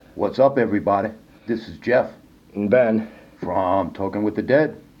What's up, everybody? This is Jeff And Ben. from Talking with the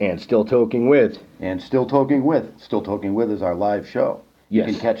Dead. And Still Talking With. And Still Talking With. Still Talking With is our live show. Yes.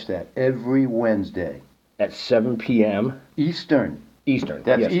 You can catch that every Wednesday. At 7 p.m. Eastern. Eastern.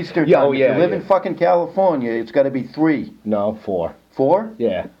 That's yes. Eastern time. Yeah, oh, if yeah, you live in fucking California, it's got to be 3. No, 4. 4?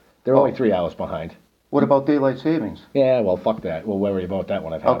 Yeah. They're only 3 hours behind. What about daylight savings? Yeah, well, fuck that. We'll worry about that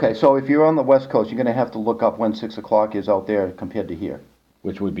when I've had Okay, it. so if you're on the West Coast, you're going to have to look up when 6 o'clock is out there compared to here.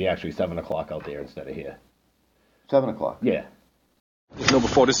 Which would be actually 7 o'clock out there instead of here. 7 o'clock. Yeah. You know,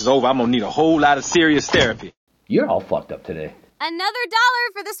 before this is over, I'm gonna need a whole lot of serious therapy. You're all fucked up today. Another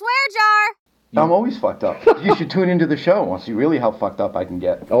 $1 for the swear jar. I'm always fucked up. You should tune into the show and see really how fucked up I can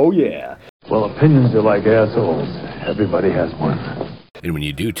get. Oh, yeah. Well, opinions are like assholes. Everybody has one. And when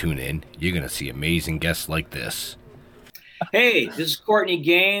you do tune in, you're going to see amazing guests like this. Hey, this is Courtney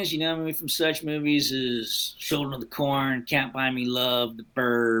Gaines. You know me from such movies as Children of the Corn, Can't Buy Me Love, The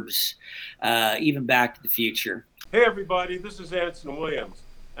Burbs, even Back to the Future. Hey everybody, this is Anson Williams,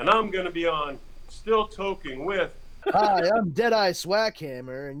 and I'm going to be on Still Talking With. Hi, I'm Deadeye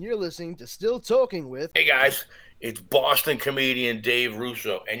Swackhammer, and you're listening to Still Talking With. Hey guys, it's Boston comedian Dave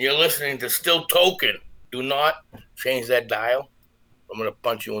Russo, and you're listening to Still Talking. Do not change that dial. I'm going to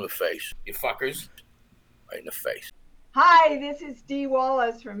punch you in the face. You fuckers, right in the face. Hi, this is Dee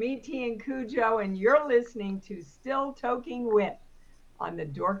Wallace from E.T. and Cujo, and you're listening to Still Talking With on the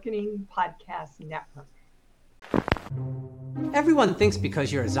Dorkening Podcast Network. Everyone thinks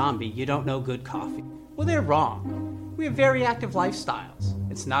because you're a zombie, you don't know good coffee. Well, they're wrong. We have very active lifestyles.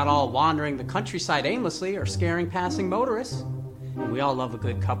 It's not all wandering the countryside aimlessly or scaring passing motorists. And we all love a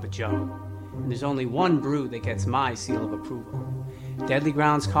good cup of joe. And there's only one brew that gets my seal of approval. Deadly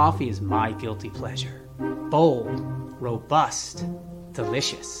Grounds coffee is my guilty pleasure. Bold, robust,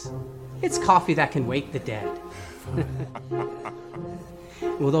 delicious. It's coffee that can wake the dead.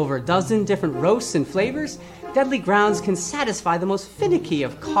 With over a dozen different roasts and flavors, Deadly Grounds can satisfy the most finicky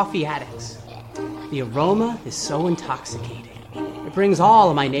of coffee addicts. The aroma is so intoxicating. It brings all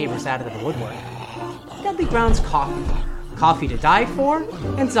of my neighbors out of the woodwork. Deadly Grounds coffee. Coffee to die for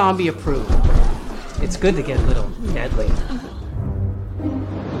and zombie approved. It's good to get a little deadly.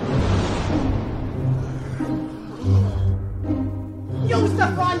 Use the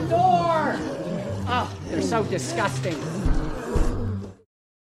front door! Oh, they're so disgusting.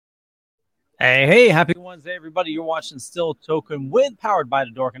 Hey, happy Wednesday, everybody. You're watching Still Talking With, powered by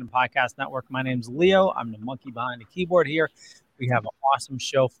the Dorkening Podcast Network. My name's Leo. I'm the monkey behind the keyboard here. We have an awesome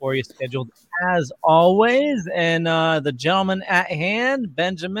show for you scheduled as always. And the gentleman at hand,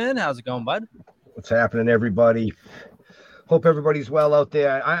 Benjamin. How's it going, bud? What's happening, everybody? Hope everybody's well out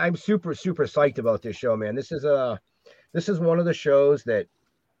there. I'm super, super psyched about this show, man. This is one of the shows that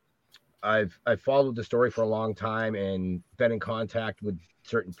I've followed the story for a long time and been in contact with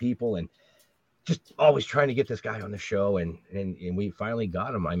certain people and just always trying to get this guy on the show, and we finally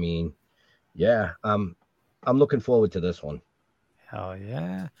got him. I mean, yeah, I'm looking forward to this one. Hell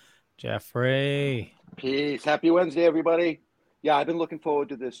yeah. Jeffrey. Peace. Happy Wednesday, everybody. Yeah, I've been looking forward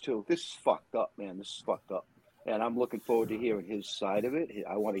to this too. This is fucked up, man. This is fucked up. And I'm looking forward to hearing his side of it.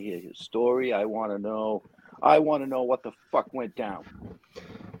 I want to hear his story. I want to know what the fuck went down.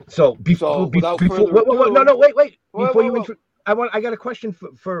 So before wait. Before you intro, I got a question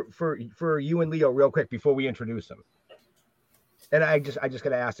for you and Leo real quick before we introduce him. And I just got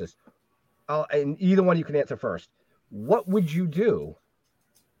to ask this. And either one you can answer first. What would you do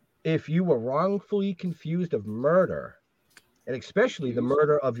if you were wrongfully confused of murder, and especially the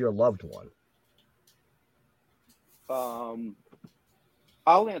murder of your loved one?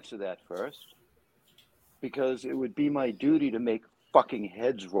 I'll answer that first, because it would be my duty to make fucking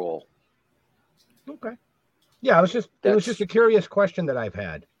heads roll. Okay. Yeah, it was just a curious question that I've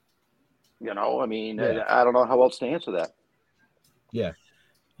had. You know, I mean, yeah. I don't know how else to answer that. Yeah.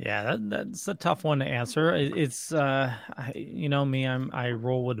 Yeah, that's a tough one to answer. It's you know me, I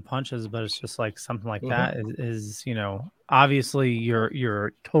roll with the punches, but it's just like something like that is you know, obviously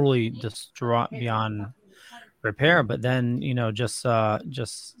you're totally distraught beyond repair, but then you know just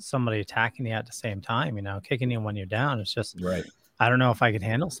somebody attacking you at the same time, you know, kicking you when you're down. It's just right. I don't know if I could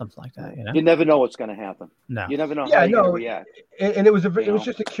handle something like that. You know, you never know what's going to happen. No, you never know how you're going to react. And it was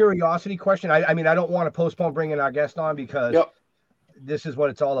just a curiosity question. I mean, I don't want to postpone bringing our guest on because this is what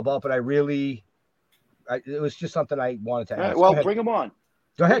it's all about. But it was just something I wanted to ask. Well, bring him on.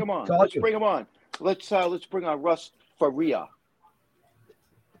 Go ahead. Bring him on. Let's bring him on. Let's bring on Russ Faria.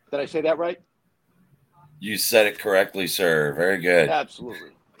 Did I say that right? You said it correctly, sir. Very good. Absolutely.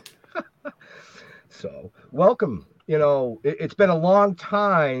 So, welcome. You know, it's been a long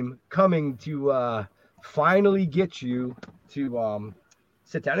time coming to finally get you to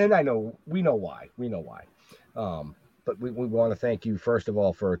sit down. And we know why. But we want to thank you, first of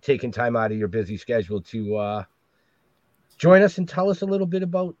all, for taking time out of your busy schedule to join us and tell us a little bit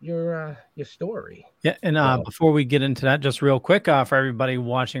about your story. Yeah, and before we get into that, just real quick, for everybody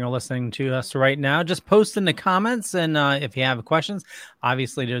watching or listening to us right now, just post in the comments, and if you have questions,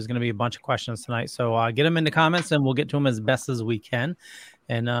 obviously there's going to be a bunch of questions tonight, so get them in the comments, and we'll get to them as best as we can.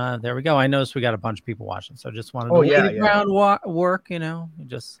 And there we go. I noticed we got a bunch of people watching, so just wanted to lay the groundwork,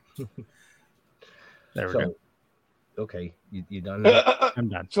 just there we go. Okay, you done now? I'm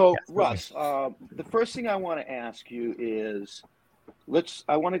done. So, yes. Russ, the first thing I want to ask you is,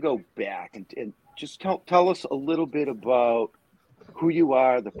 I want to go back and just tell us a little bit about who you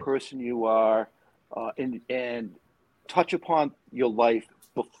are, the person you are, and touch upon your life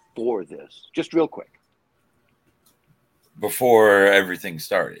before this, just real quick. Before everything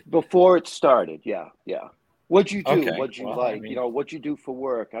started. Before it started, yeah. What'd you do? Okay. What'd you Well, like? I mean, What'd you do for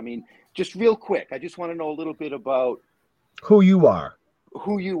work? I mean, just real quick. I just want to know a little bit about who you are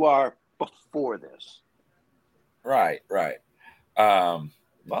before this. Right.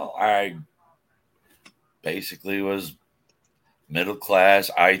 Well, I basically was middle class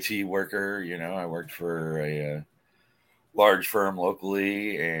IT worker. I worked for a large firm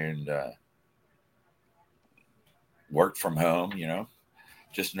locally and worked from home.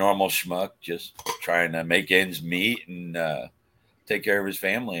 Just normal schmuck, just trying to make ends meet and take care of his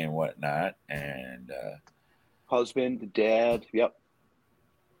family and whatnot. And husband, dad, yep.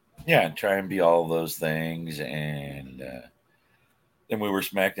 Yeah, try and be all those things. And then we were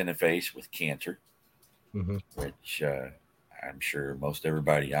smacked in the face with cancer, which I'm sure most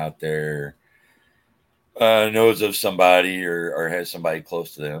everybody out there knows of somebody or has somebody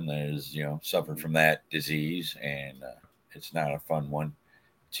close to them that is, suffered from that disease. And it's not a fun one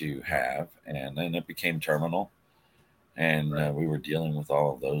to have. And then it became terminal. And we were dealing with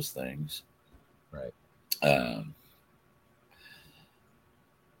all of those things. Right. And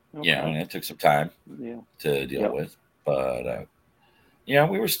it took some time to deal with. But,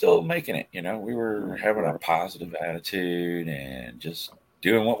 we were still making it. We were having a positive attitude and just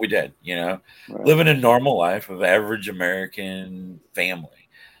doing what we did, living a normal life of average American family,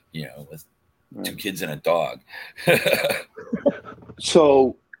 with two kids and a dog.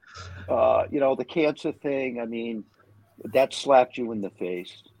 So, the cancer thing, I mean, that slapped you in the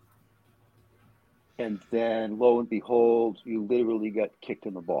face. And then, lo and behold, you literally got kicked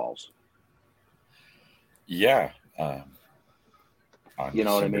in the balls. Yeah. You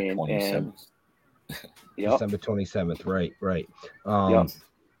know what I mean? 27th. And, December 27th, right. Do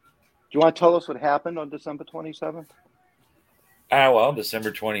you want to tell us what happened on December 27th? Well,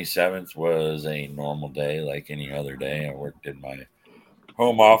 December 27th was a normal day like any other day. I worked in my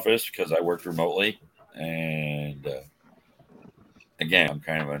home office because I worked remotely. And again, I'm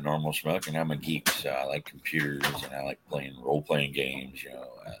kind of a normal schmuck and I'm a geek. So I like computers and I like playing role-playing games,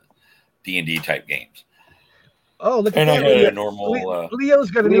 D&D type games. Oh, look at that. I had a normal... Leo's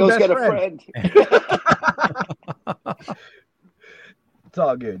got a friend. It's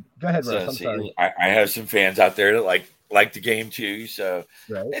all good. Go ahead, Russ. I'm sorry. I have some fans out there that like the game too. So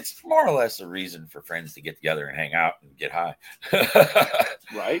it's more or less a reason for friends to get together and hang out and get high.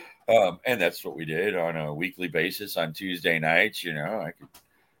 Right. And that's what we did on a weekly basis on Tuesday nights. I could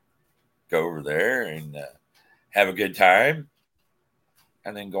go over there and have a good time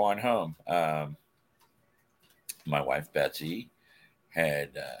and then go on home. My wife, Betsy,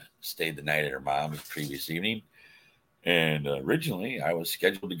 had stayed the night at her mom's the previous evening. And originally, I was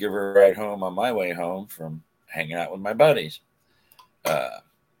scheduled to give her a ride home on my way home from hanging out with my buddies.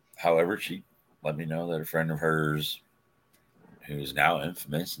 However, she let me know that a friend of hers, who's now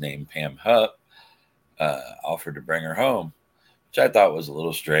infamous, named Pam Hupp, offered to bring her home, which I thought was a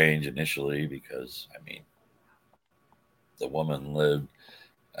little strange initially because, I mean, the woman lived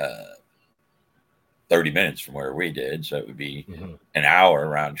 30 minutes from where we did, so it would be an hour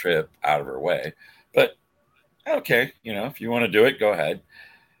round trip out of her way. But okay, if you want to do it, go ahead.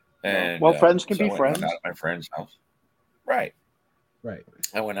 And friends can be friends. I went out at my friend's house. Right.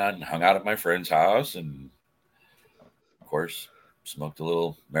 I went out and hung out at my friend's house, and of course, smoked a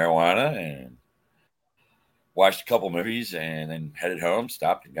little marijuana and watched a couple movies, and then headed home.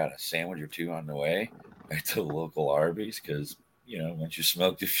 Stopped and got a sandwich or two on the way back to the local Arby's because. Once you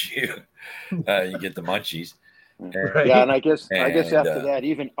smoked a few, you get the munchies. Yeah, and I guess after that,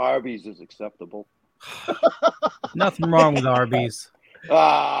 even Arby's is acceptable. Nothing wrong with Arby's.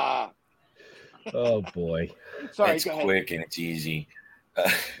 Oh boy. Sorry, it's quick and it's easy.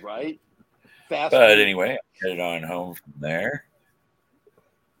 Right. Fast. But anyway, I headed on home from there.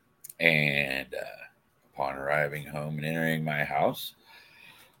 And upon arriving home and entering my house,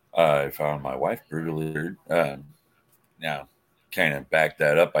 I found my wife brutally murdered. Now, kind of back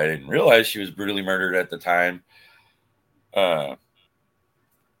that up. I didn't realize she was brutally murdered at the time.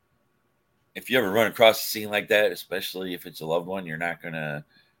 If you ever run across a scene like that, especially if it's a loved one, you're not going to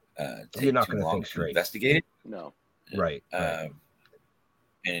think straight. Investigate it. No. Right.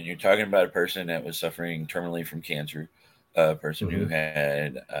 And you're talking about a person that was suffering terminally from cancer, a person who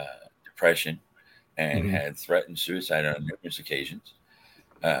had depression and had threatened suicide on numerous occasions.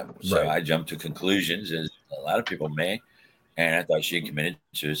 So I jumped to conclusions, as a lot of people may, and I thought she had committed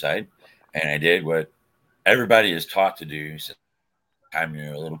suicide. And I did what everybody is taught to do since the time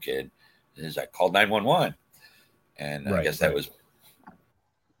you're a little kid, is I called 911. And I guess that was,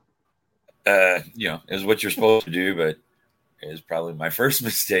 is what you're supposed to do, but it was probably my first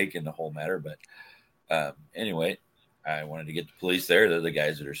mistake in the whole matter. But anyway, I wanted to get the police there. They're the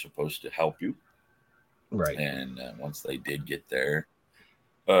guys that are supposed to help you. Right. And once they did get there,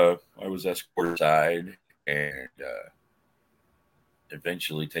 I was escorted aside and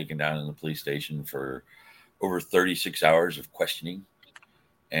eventually taken down in the police station for over 36 hours of questioning,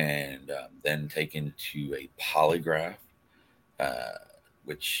 and then taken to a polygraph,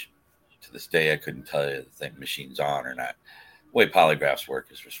 which to this day I couldn't tell you if the machine's on or not. The way polygraphs work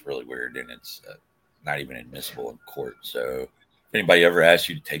is just really weird, and it's not even admissible in court. So if anybody ever asks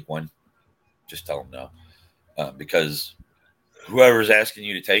you to take one, just tell them no, because whoever's asking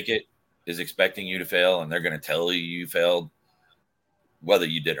you to take it is expecting you to fail, and they're going to tell you failed, whether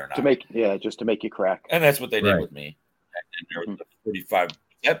you did or not. Just to make you crack. And that's what they did with me. And there was a 45.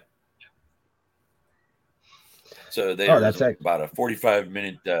 Yep. So they was about a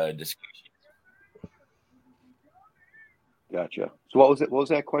 45-minute discussion. Gotcha. So what was it? What was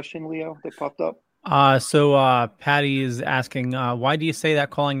that question, Leo, that popped up? So Patty is asking, why do you say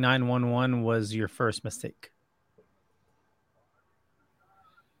that calling 911 was your first mistake?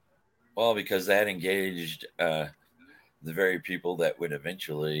 Well, because that engaged the very people that would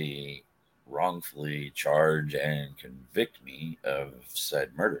eventually wrongfully charge and convict me of said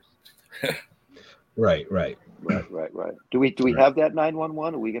murder. Right. Do we have that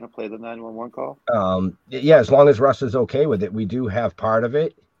 911? Are we going to play the 911 call? Yeah, as long as Russ is okay with it. We do have part of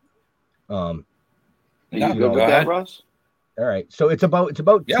it. You good with that, Russ? All right. So it's about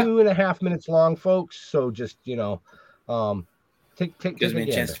 2.5 minutes long, folks. So just take gives me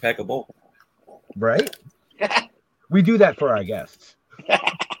a chance to pack a bowl. Right? We do that for our guests.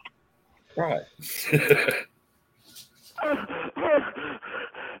 Right.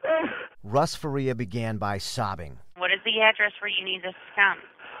 Russ Faria began by sobbing. What is the address where you need this to come?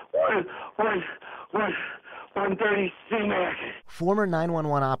 130 C-Mac. Former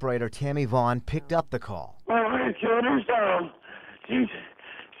 911 operator Tammy Vaughn picked up the call. My wife killed herself. She's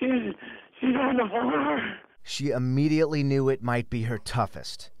on the floor. She immediately knew it might be her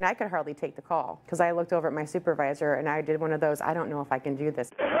toughest. I could hardly take the call because I looked over at my supervisor and I did one of those, I don't know if I can do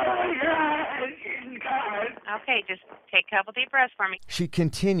this. Oh my God. Okay, just take a couple deep breaths for me. She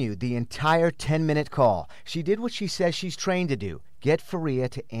continued the entire 10-minute call. She did what she says she's trained to do, get Faria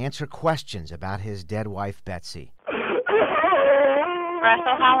to answer questions about his dead wife, Betsy.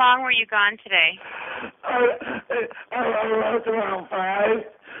 Russell, how long were you gone today? I left around 5.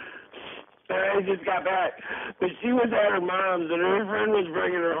 I just got back. But she was at her mom's, and her friend was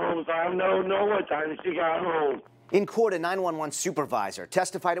bringing her home, so I don't know what time she got home. In court, a 911 supervisor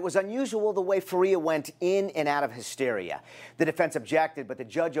testified it was unusual the way Faria went in and out of hysteria. The defense objected, but the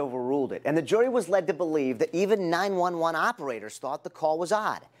judge overruled it, and the jury was led to believe that even 911 operators thought the call was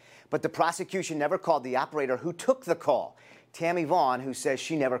odd. But the prosecution never called the operator who took the call, Tammy Vaughn, who says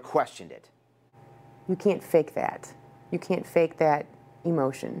she never questioned it. You can't fake that. You can't fake that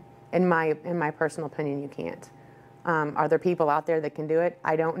emotion. In my personal opinion, you can't. Are there people out there that can do it?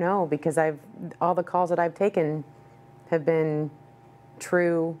 I don't know, because all the calls that I've taken have been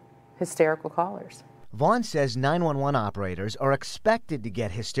true hysterical callers. Vaughn says 911 operators are expected to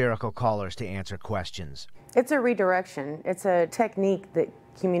get hysterical callers to answer questions. It's a redirection. It's a technique that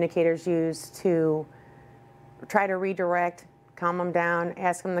communicators use to try to redirect, calm them down,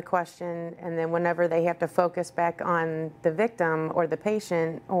 ask them the question, and then whenever they have to focus back on the victim or the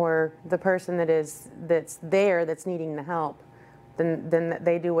patient or the person that's needing the help, then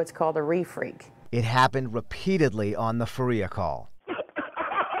they do what's called a refreak. It happened repeatedly on the Faria call.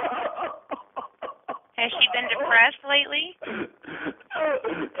 Has she been depressed lately?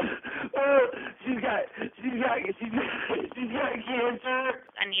 She's got cancer.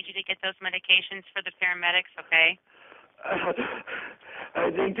 I need you to get those medications for the paramedics, okay?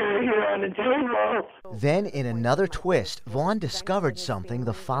 I think they're here on the table. Then, in another twist, Vaughn discovered something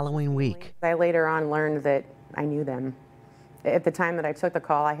the following week. I later on learned that I knew them, at the time that I took the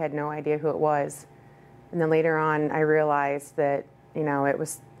call, I had no idea who it was. And then later on, I realized that, it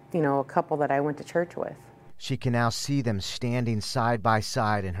was, a couple that I went to church with. She can now see them standing side by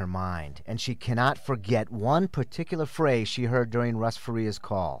side in her mind, and she cannot forget one particular phrase she heard during Russ Faria's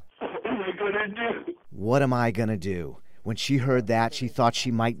call. What am I going to do? What am I going to do? When she heard that, she thought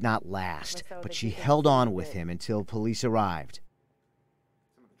she might not last, but she held on with him until police arrived.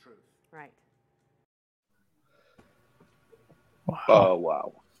 Right. Oh,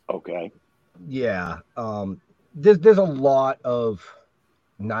 wow. Okay. Yeah. There's a lot of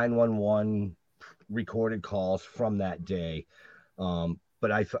 911 recorded calls from that day. But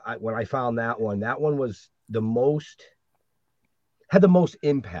when I found that one was had the most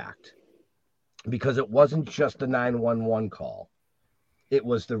impact, because it wasn't just a 911 call. It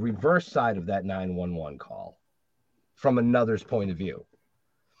was the reverse side of that 911 call from another's point of view,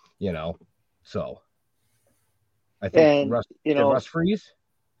 so I think And, Russ, you did know- Russ freeze?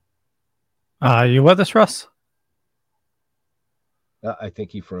 You with us, Russ? I think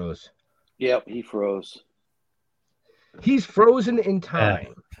he froze. Yep, he froze. He's frozen in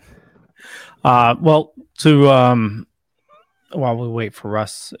time. Well, while we wait for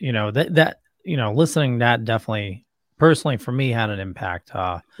Russ, listening, that definitely personally for me had an impact.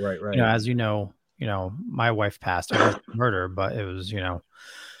 Right. As my wife passed. It wasn't murder, but it was,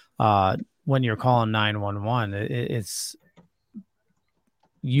 when you're calling 911, it's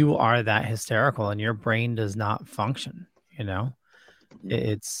you are that hysterical and your brain does not function.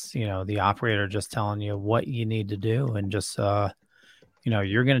 It's the operator just telling you what you need to do, and just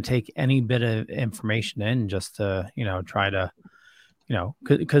you're going to take any bit of information in just to try to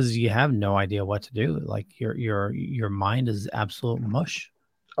because you have no idea what to do. Like your mind is absolute mush.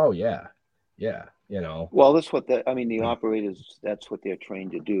 Oh yeah. Well, that's what the operators, that's what they're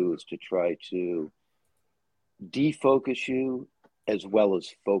trained to do, is to try to defocus you as well as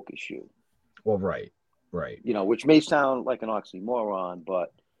focus you. Well, right. Which may sound like an oxymoron,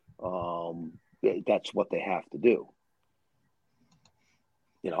 but that's what they have to do.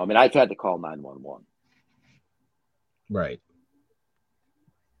 I've had to call 911. Right.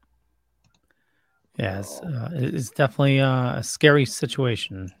 Yeah, it's definitely a scary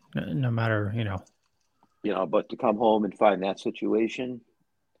situation, no matter, But to come home and find that situation,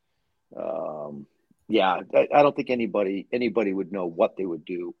 I don't think anybody would know what they would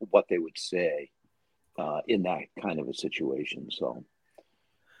do, what they would say in that kind of a situation. So,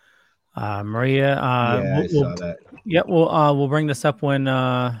 Maria, I saw that. Yeah, we'll bring this up when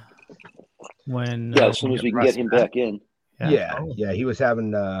as soon as we can get him back in. Yeah, he was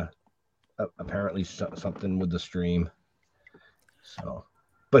having apparently something with the stream. So,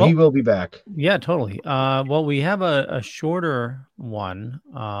 but he will be back. Yeah, totally. Well, we have a shorter one,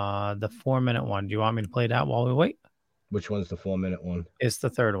 the 4-minute one. Do you want me to play that while we wait? Which one's the 4-minute one? It's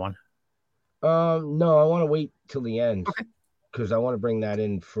the third one. No, I want to wait till the end because I want to bring that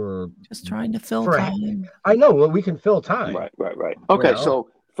in for just trying to fill time. I know. Well, we can fill time. Right. Okay, so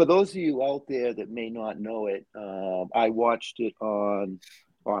for those of you out there that may not know it, I watched it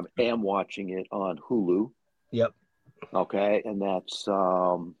I am watching it on Hulu. Yep. Okay, and that's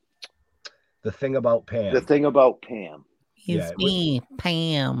The Thing About Pam. The Thing About Pam. It's me,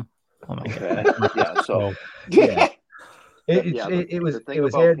 Pam. Oh my God. Yeah. So it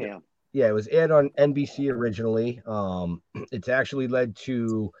was aired. Pam. Yeah, it was aired on NBC originally. It's actually led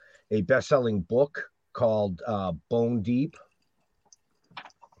to a best-selling book called Bone Deep.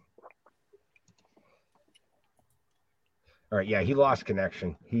 All right, yeah, he lost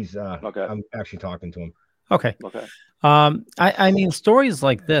connection. He's okay. I'm actually talking to him. Okay. I mean, stories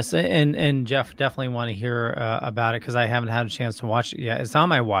like this, and Jeff definitely want to hear about it because I haven't had a chance to watch it yet. It's on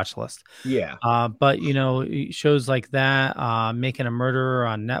my watch list. Yeah. But shows like that, Making a Murderer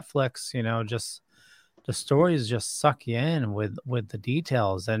on Netflix, just the stories just suck you in with the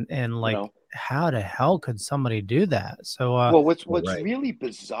details and like how the hell could somebody do that? So well, what's really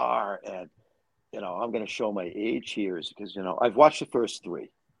bizarre, and I'm going to show my age here, is because I've watched the first 3.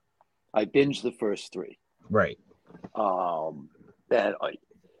 I binged the first 3. Right. And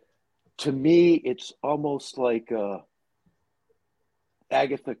to me, it's almost like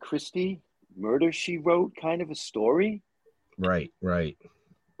Agatha Christie, Murder, She Wrote kind of a story. Right.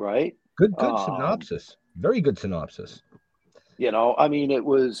 Good synopsis. Very good synopsis. It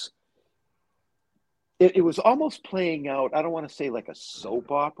was almost playing out, I don't want to say like a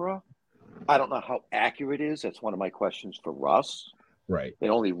soap opera. I don't know how accurate it is. That's one of my questions for Russ. Right.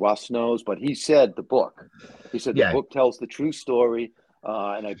 And only Russ knows, but he said the book. He said the book tells the true story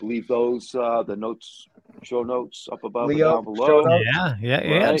And I believe those, the notes, show notes up above Leo, and down below. show notes?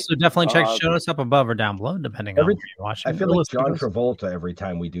 Yeah. Right. So definitely check show notes up above or down below, depending on where you're watching. I feel or like listening John to us. Travolta every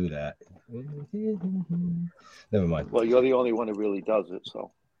time we do that. Never mind. Well, you're the only one who really does it,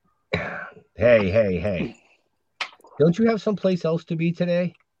 so. Hey. Don't you have someplace else to be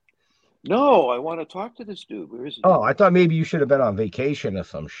today? No, I want to talk to this dude. Where is he? Oh, I thought maybe you should have been on vacation or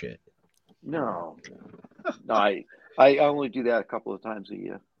some shit. No. No, I only do that a couple of times a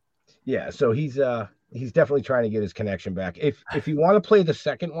year. Yeah, so he's definitely trying to get his connection back. If you want to play the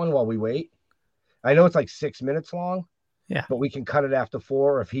second one while we wait, I know it's like 6 minutes long. Yeah, but we can cut it after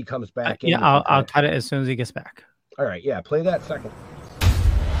 4 if he comes back in. Yeah, I'll cut it as soon as he gets back. All right, yeah, play that second.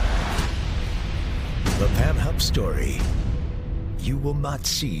 The Pam Hupp story you will not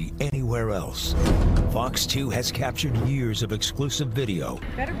see anywhere else. Fox 2 has captured years of exclusive video.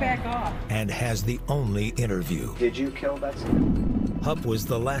 Better back off. And has the only interview. Did you kill Betsy? Hupp was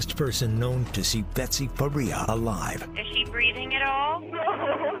the last person known to see Betsy Faria alive. Is she breathing at all?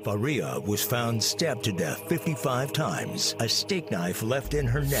 Faria was found stabbed to death 55 times, a steak knife left in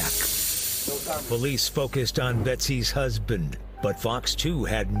her neck. Police focused on Betsy's husband, but Fox 2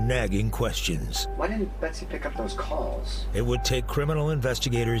 had nagging questions. Why didn't Betsy pick up those calls? It would take criminal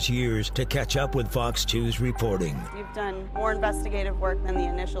investigators years to catch up with Fox 2's reporting. You've done more investigative work than the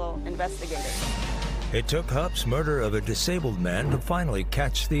initial investigators. It took Hupp's murder of a disabled man to finally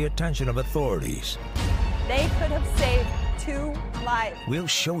catch the attention of authorities. They could have saved 2 lives. We'll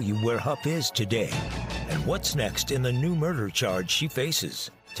show you where Hupp is today and what's next in the new murder charge she faces.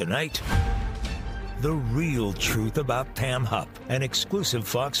 Tonight, the real truth about Pam Hupp, an exclusive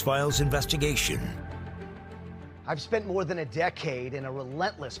Fox Files investigation. I've spent more than a decade in a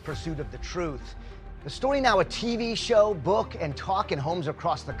relentless pursuit of the truth. The story now a TV show, book, and talk in homes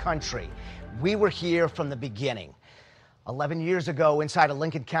across the country. We were here from the beginning. 11 years ago, inside a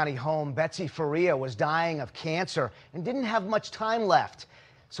Lincoln County home, Betsy Faria was dying of cancer and didn't have much time left.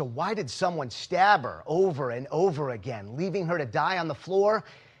 So why did someone stab her over and over again, leaving her to die on the floor?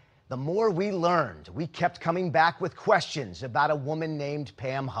 The more we learned, we kept coming back with questions about a woman named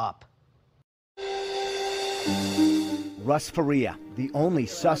Pam Hupp. Russ Faria, the only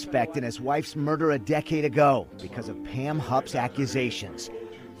suspect in his wife's murder a decade ago because of Pam Hupp's accusations.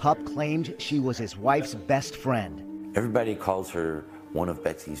 Hupp claimed she was his wife's best friend. Everybody calls her one of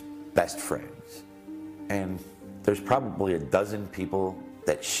Betsy's best friends. And there's probably a dozen people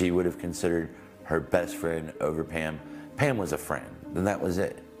that she would have considered her best friend over Pam. Pam was a friend, and that was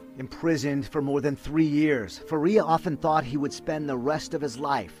it. Imprisoned for more than 3 years, Faria often thought he would spend the rest of his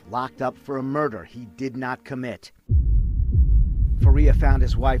life locked up for a murder he did not commit. Faria found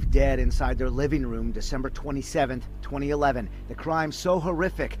his wife dead inside their living room December 27, 2011. The crime so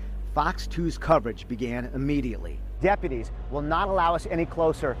horrific, Fox 2's coverage began immediately. Deputies will not allow us any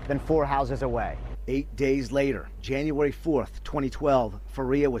closer than 4 houses away. 8 days later, January 4th, 2012,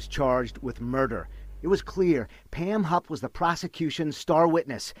 Faria was charged with murder. It was clear Pam Hupp was the prosecution's star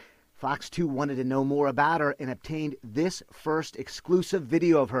witness. Fox 2 wanted to know more about her and obtained this first exclusive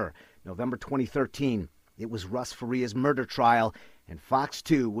video of her, November 2013. It was Russ Faria's murder trial, and Fox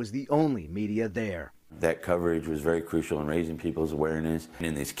 2 was the only media there. That coverage was very crucial in raising people's awareness. And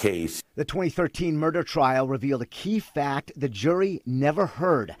in this case, the 2013 murder trial revealed a key fact the jury never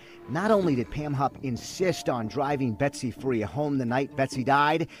heard. Not only did Pam Hupp insist on driving Betsy Faria home the night Betsy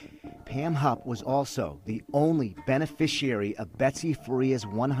died, Pam Hupp was also the only beneficiary of Betsy Faria's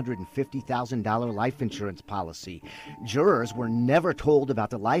 $150,000 life insurance policy. Jurors were never told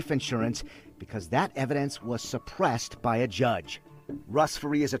about the life insurance because that evidence was suppressed by a judge. Russ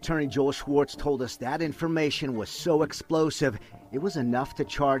Faria's attorney Joel Schwartz told us that information was so explosive, it was enough to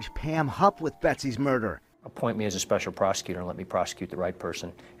charge Pam Hupp with Betsy's murder. Appoint me as a special prosecutor and let me prosecute the right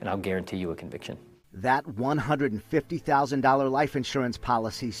person, and I'll guarantee you a conviction. That $150,000 life insurance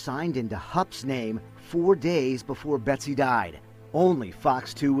policy signed into Hupp's name 4 days before Betsy died. Only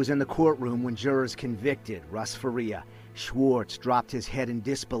Fox 2 was in the courtroom when jurors convicted Russ Faria. Schwartz dropped his head in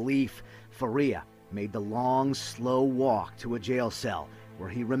disbelief. Faria made the long, slow walk to a jail cell where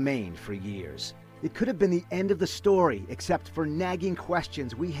he remained for years. It could have been the end of the story, except for nagging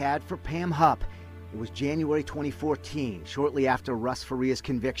questions we had for Pam Hupp. It was January 2014, shortly after Russ Faria's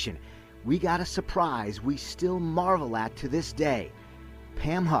conviction. We got a surprise we still marvel at to this day.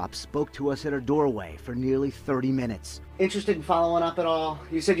 Pam Hupp spoke to us at her doorway for nearly 30 minutes. Interested in following up at all?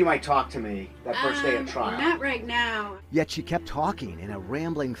 You said you might talk to me that first day of trial. Not right now. Yet she kept talking in a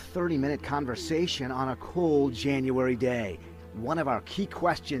rambling 30-minute conversation on a cold January day. One of our key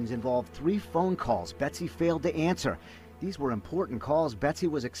questions involved 3 phone calls Betsy failed to answer. These were important calls Betsy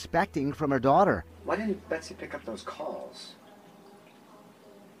was expecting from her daughter. Why didn't Betsy pick up those calls?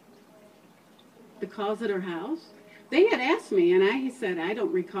 the calls at her house? They had asked me, and I said I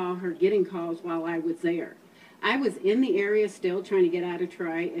don't recall her getting calls while I was there. I was in the area still trying to get out of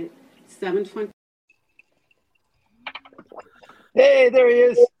Troy at 7:20. Hey, there he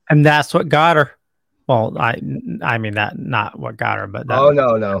is. And that's what got her. Well, I mean that not what got her, but that,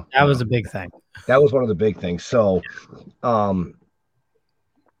 no. That was a big thing. That was one of the big things. So,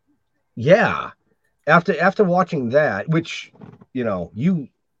 yeah, after watching that, which, you know, you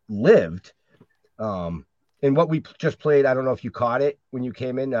lived, and what we just played, I don't know if you caught it when you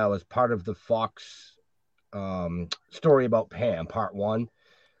came in, was part of the Fox story about Pam, part 1.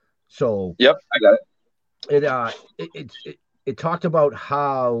 So yep, I got it. It talked about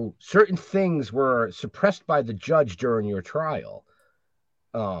how certain things were suppressed by the judge during your trial.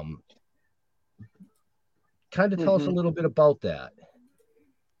 Kind of tell us a little bit about that,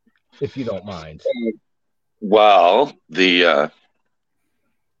 if you don't mind. Well, the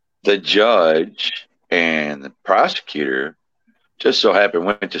judge and the prosecutor just so happened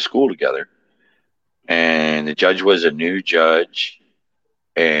went to school together, and the judge was a new judge,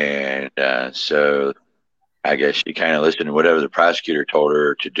 and so I guess she kind of listened to whatever the prosecutor told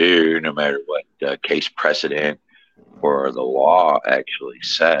her to do, no matter what case precedent or the law actually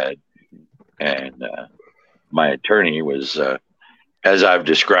said. And my attorney was, as I've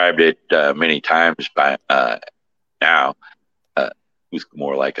described it many times by now, was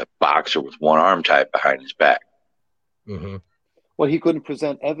more like a boxer with one arm tied behind his back. Mm-hmm. Well, he couldn't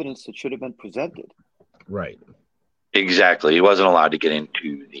present evidence that should have been presented. Right. Exactly. He wasn't allowed to get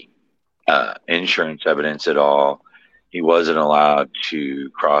into the insurance evidence at all. He wasn't allowed to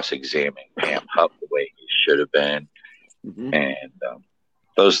cross-examine Pam Hupp the way he should have been. Mm-hmm. And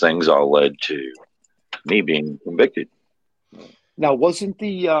those things all led to me being convicted. Now, wasn't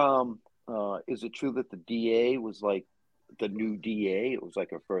the is it true that the DA was like the new DA? It was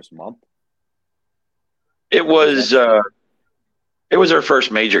like her first month. It was her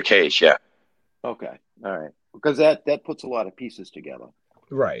first major case. Yeah. Okay. All right. Because that puts a lot of pieces together.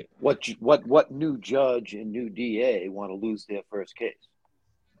 Right. What new judge and new DA want to lose their first case?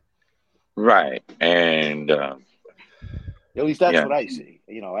 Right. And at least that's yeah. what I see.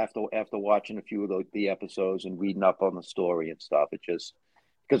 You know, after watching a few of the episodes and reading up on the story and stuff, it just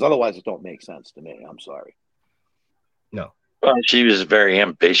because otherwise it don't make sense to me. I'm sorry. No. Well, she was a very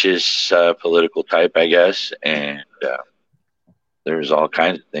ambitious political type, I guess, and there's all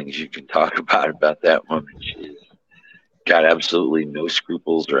kinds of things you can talk about that woman. She's got absolutely no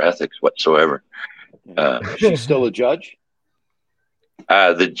scruples or ethics whatsoever. She's still a judge?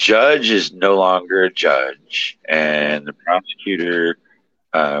 The judge is no longer a judge, and the prosecutor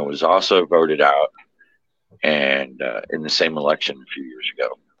was also voted out and in the same election a few years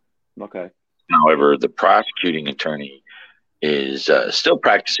ago. Okay. However, the prosecuting attorney is still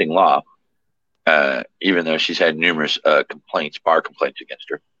practicing law, even though she's had numerous bar complaints against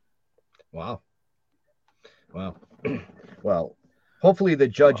her. Wow. Well, hopefully the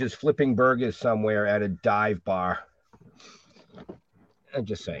judge is flipping burgers somewhere at a dive bar. I'm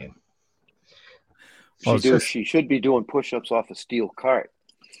just saying. She should be doing push-ups off a steel cart.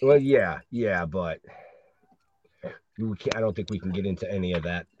 Well, yeah, but I don't think we can get into any of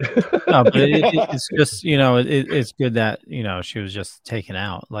that. No, but it's just, you know, it's good that, you know, she was just taken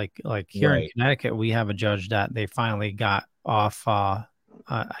out. Like here in Connecticut, we have a judge that they finally got off. I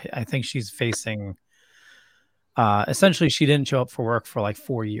think she's facing. Essentially, she didn't show up for work for like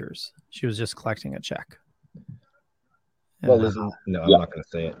 4 years. She was just collecting a check. Well, I'm not going to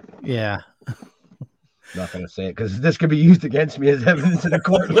say it. Yeah. Not going to say it because this could be used against me as evidence in a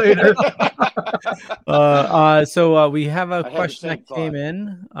court later. So we have a question that came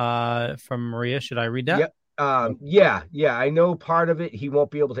in from Maria. Should I read that? Yep. Yeah. I know part of it he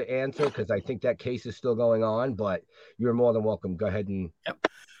won't be able to answer because I think that case is still going on, but you're more than welcome. Go ahead and. Yep.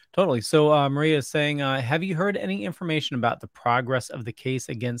 Totally. So Maria is saying, have you heard any information about the progress of the case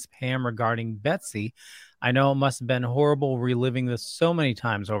against Pam regarding Betsy? I know it must have been horrible reliving this so many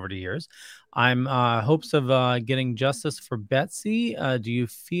times over the years. I'm hopes of getting justice for Betsy. Do you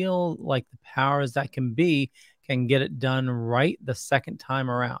feel like the powers that can get it done right the second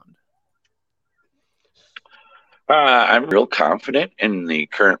time around? I'm real confident in the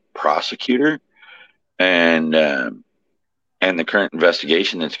current prosecutor and the current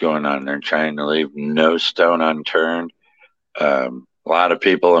investigation that's going on. They're trying to leave no stone unturned. A lot of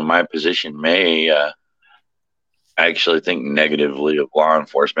people in my position may actually think negatively of law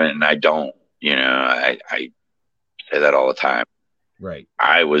enforcement, and I don't. You know, I say that all the time. Right.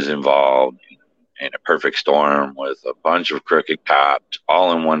 I was involved in a perfect storm with a bunch of crooked cops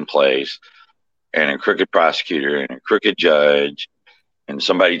all in one place, and a crooked prosecutor and a crooked judge and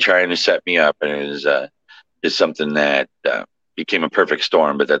somebody trying to set me up, and is something that became a perfect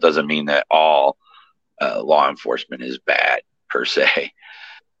storm. But that doesn't mean that all law enforcement is bad per se.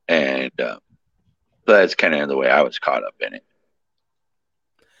 And that's kind of the way I was caught up in it.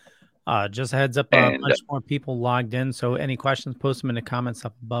 Just a heads up, a bunch more people logged in. So any questions, post them in the comments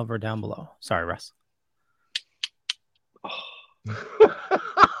up above or down below. Sorry, Russ.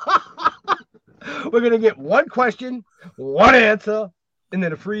 We're going to get one question, one answer, and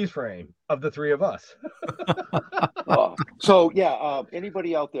then a freeze frame of the three of us. So, yeah,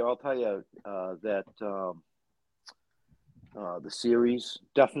 anybody out there, I'll tell you that the series,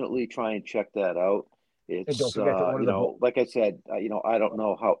 definitely try and check that out. It's, don't forget that you know, like I said, you know, I don't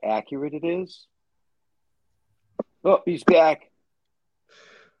know how accurate it is. Oh, he's back.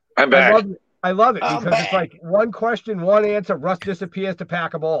 I'm back. I love it because it's like one question, one answer. Russ disappears to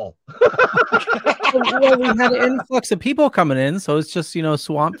pack a ball. Well, we had an influx of people coming in, so it's just, you know,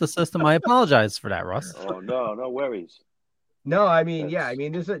 swamped the system. I apologize for that, Russ. Oh, no worries. No, I mean, yeah, I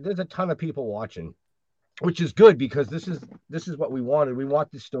mean, there's a ton of people watching, which is good because this is what we wanted. We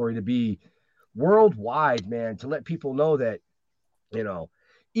want this story to be worldwide, man, to let people know that, you know,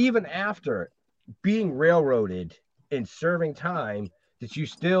 even after being railroaded and serving time, that you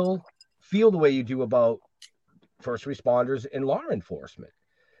still feel the way you do about first responders and law enforcement.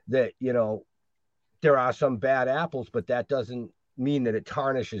 That, you know, there are some bad apples, but that doesn't mean that it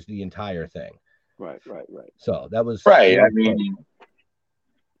tarnishes the entire thing. Right. So that was right. I mean,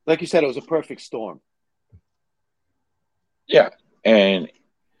 like you said, it was a perfect storm. Yeah, and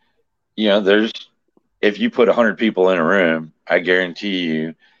you know, if you put 100 people in a room, I guarantee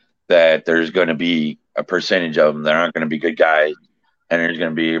you that there's going to be a percentage of them that aren't going to be good guys, and there's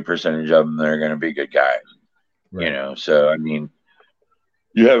going to be a percentage of them that are going to be good guys. Right. You know, so I mean,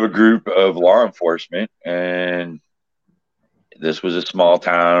 you have a group of law enforcement, and this was a small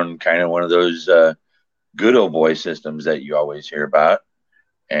town, kind of one of those good old boy systems that you always hear about,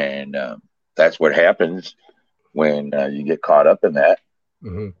 and that's what happens when you get caught up in that.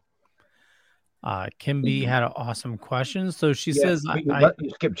 Mm-hmm. Kim B had an awesome question. So she says,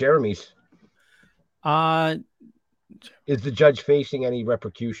 you skip Jeremy's. Is the judge facing any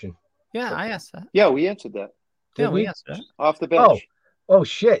repercussion? Yeah, I asked that. Yeah, we answered that. Yeah, we answered that. Off the bench. Oh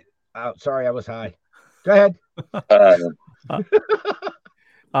shit. Sorry, I was high. Go ahead.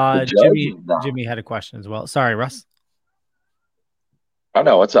 Jimmy had a question as well. Sorry, Russ. Oh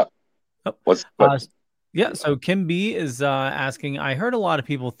no, what's up? Oh. Yeah, so Kim B is asking, I heard a lot of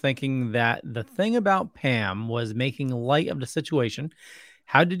people thinking that the thing about Pam was making light of the situation.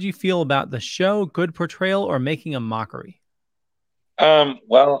 How did you feel about the show? Good portrayal or making a mockery?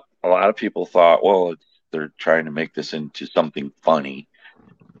 Well, a lot of people thought, well, they're trying to make this into something funny.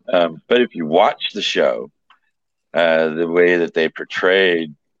 But if you watch the show, the way that they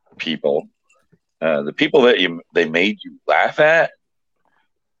portrayed people, the people that they made you laugh at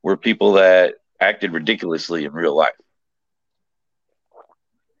were people that acted ridiculously in real life.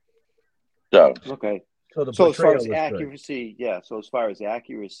 So okay. So as far as accuracy, So as far as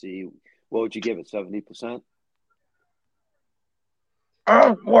accuracy, what would you give it? 70%?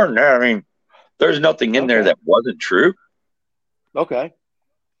 More than that. I mean, there's nothing in there that wasn't true. Okay.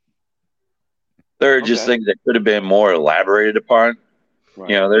 There are just things that could have been more elaborated upon.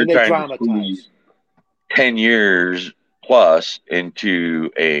 Right. You know, they're trying to squeeze 10 years plus into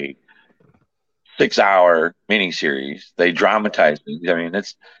a 6-hour miniseries. They dramatize things. I mean,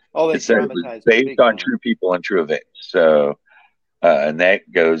 it's based on true people and true events. So, and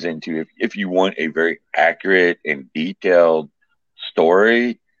that goes into if you want a very accurate and detailed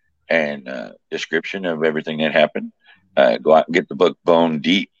story and description of everything that happened, go out and get the book Bone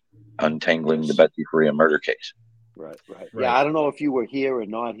Deep, Untangling the Betsy Faria Murder Case. Right. Yeah, I don't know if you were here or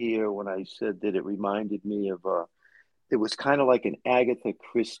not here when I said that it reminded me of it was kind of like an Agatha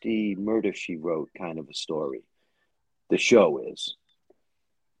Christie Murder, She Wrote kind of a story. The show is.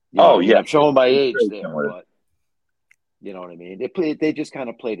 Yeah. I'm showing my age there, but you know what I mean? They just kind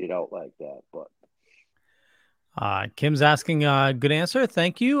of played it out like that. But Kim's asking, good answer.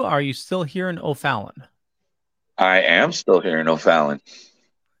 Thank you. Are you still here in O'Fallon? I am still here in O'Fallon.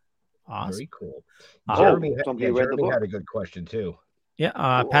 Awesome. Very cool. Jeremy had a good question too.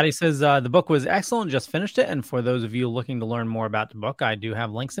 Yeah, cool. Patty says the book was excellent. Just finished it. And for those of you looking to learn more about the book, I do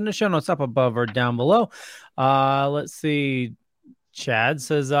have links in the show notes up above or down below. Let's see. Chad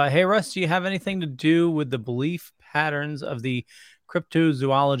says, hey, Russ, do you have anything to do with the belief patterns of the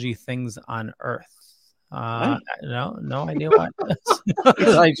cryptozoology things on Earth? No idea what.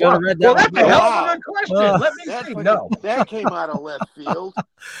 I should have read that. Well, that's a hell of a good question. Let me see. No, that came out of left field.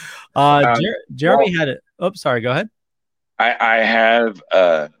 Jeremy had it. Oops, sorry. Go ahead. I have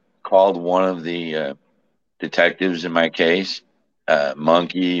called one of the detectives in my case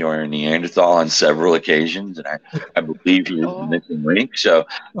monkey or Neanderthal on several occasions, and I believe he was the missing link. So,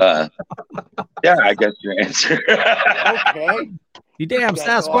 yeah, I guess your answer. Okay. You damn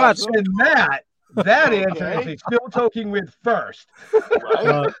That's Sasquatch. awesome. And that answer is a still talking with first.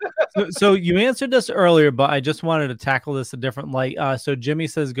 So you answered this earlier, but I just wanted to tackle this a different light. So Jimmy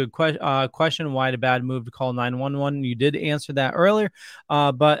says, good question. Why the bad move to call 911? You did answer that earlier.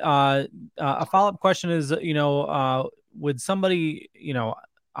 But a follow-up question is, would somebody,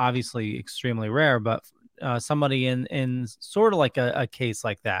 obviously extremely rare, but somebody in sort of like a case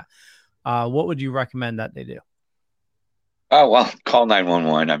like that, what would you recommend that they do? Oh, well, call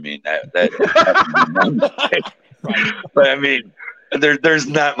 911. I mean, right. But I mean, there's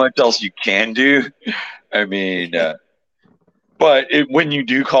not much else you can do. I mean, but when you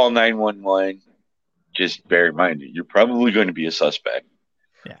do call 911, just bear in mind that you're probably going to be a suspect.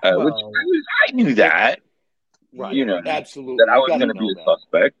 Yeah. Which I knew that. Right. Absolutely. That I was going to be a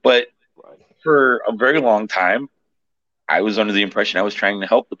suspect. But for a very long time, I was under the impression I was trying to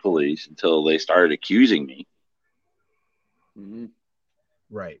help the police until they started accusing me. Mm-hmm.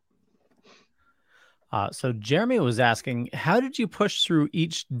 Right. So Jeremy was asking, how did you push through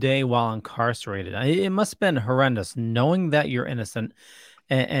each day while incarcerated? It must have been horrendous knowing that you're innocent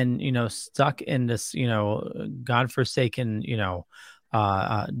and stuck in this, godforsaken, jail.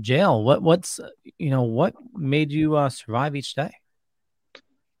 What made you survive each day?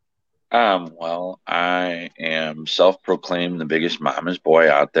 Well, I am self-proclaimed the biggest mama's boy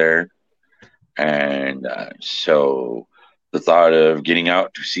out there. And so the thought of getting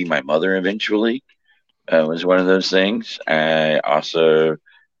out to see my mother eventually was one of those things. I also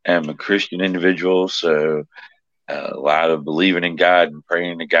am a Christian individual, so a lot of believing in God and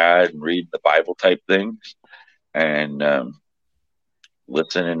praying to God and reading the Bible type things and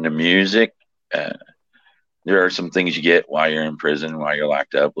listening to music. There are some things you get while you're in prison, while you're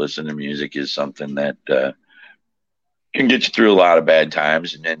locked up. Listening to music is something that can get you through a lot of bad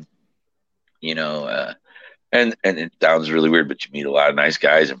times. And then, and it sounds really weird, but you meet a lot of nice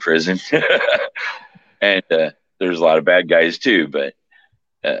guys in prison. And there's a lot of bad guys too, but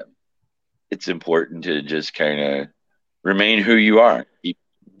it's important to just kind of remain who you are.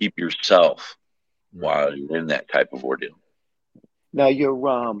 Keep yourself while you're in that type of ordeal. Now, your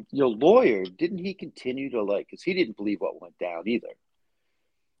lawyer, didn't he continue to because he didn't believe what went down either.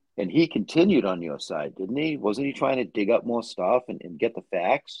 And he continued on your side, didn't he? Wasn't he trying to dig up more stuff and get the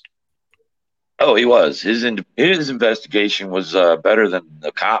facts? Oh, he was. His investigation was better than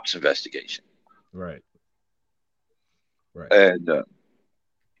the cops' investigation. Right. And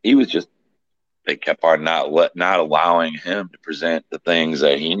he was they kept on not allowing him to present the things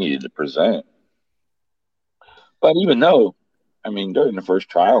that he needed to present. But even though, during the first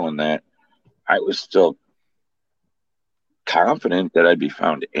trial and that, I was still confident that I'd be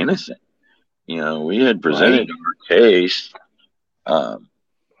found innocent. We had presented our case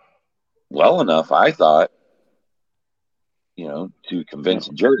well enough, I thought, to convince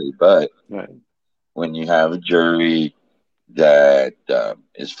a jury. But when you have a jury that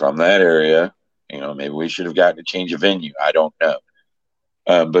is from that area, maybe we should have gotten a change of venue. I don't know.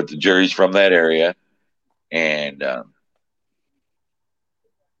 But the jury's from that area. And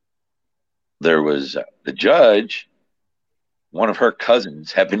there was the judge, one of her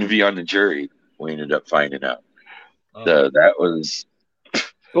cousins happened to be on the jury. We ended up finding out. So that was...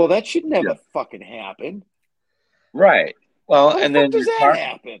 Well, that should never fucking happen. Right. Well, How and the then fuck does that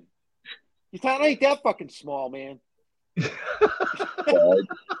happen? Your town ain't that fucking small, man.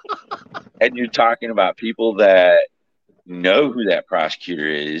 And you're talking about people that know who that prosecutor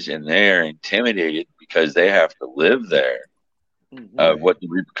is, and they're intimidated because they have to live there. What the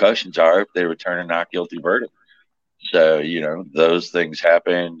repercussions are if they return a not guilty verdict. So those things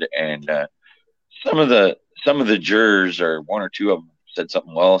happened, and some of the jurors, or one or two of them, said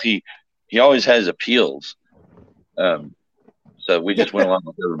something. Well, he always has appeals, so we just went along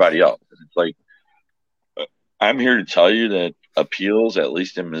with everybody else. It's like, I'm here to tell you that appeals, at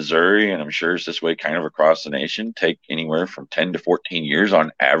least in Missouri, and I'm sure it's this way kind of across the nation, take anywhere from 10 to 14 years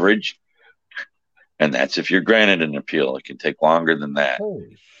on average. And that's if you're granted an appeal. It can take longer than that.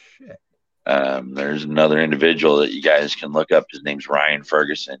 Holy shit. There's another individual that you guys can look up. His name's Ryan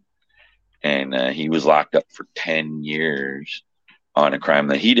Ferguson. And he was locked up for 10 years on a crime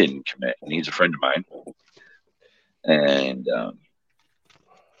that he didn't commit. And he's a friend of mine. And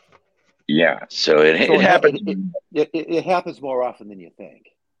so it happens. It happens more often than you think.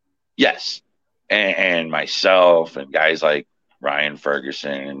 Yes. And myself and guys like Ryan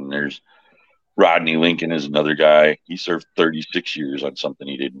Ferguson, and there's Rodney Lincoln is another guy. He served 36 years on something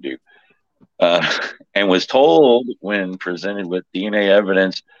he didn't do. And was told when presented with DNA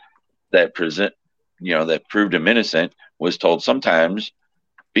evidence that that proved him innocent, was told sometimes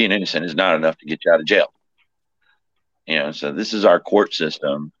being innocent is not enough to get you out of jail. So this is our court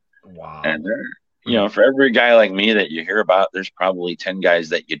system. Wow. And for every guy like me that you hear about, there's probably 10 guys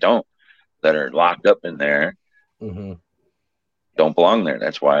that you don't, that are locked up in there. Mm-hmm. Don't belong there.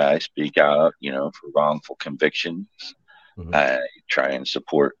 That's why I speak out, for wrongful convictions. Mm-hmm. I try and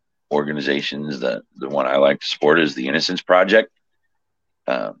support organizations. The one I like to support is the Innocence Project.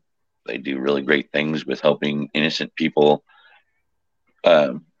 They do really great things with helping innocent people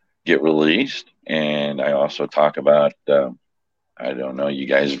get released. And I also talk about, I don't know, you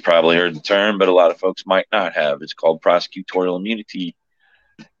guys have probably heard the term, but a lot of folks might not have. It's called prosecutorial immunity.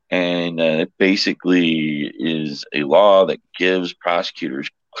 And it basically is a law that gives prosecutors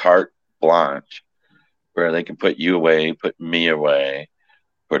carte blanche where they can put you away, put me away,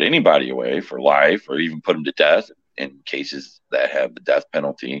 put anybody away for life, or even put them to death in cases that have the death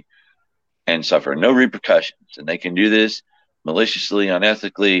penalty, and suffer no repercussions. And they can do this maliciously,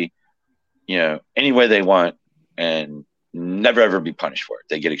 unethically, any way they want, and never ever be punished for it.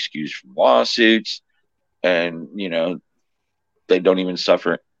 They get excused from lawsuits, and they don't even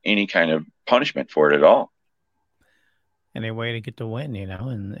suffer any kind of punishment for it at all. Any way to get to win,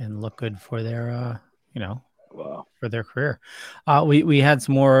 and look good for their for their career. We had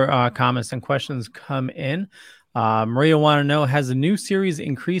some more comments and questions come in. Maria want to know, has the new series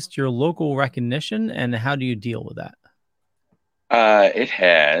increased your local recognition, and how do you deal with that? It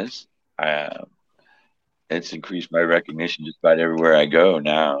has. It's increased my recognition just about everywhere I go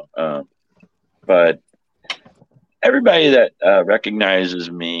now. But everybody that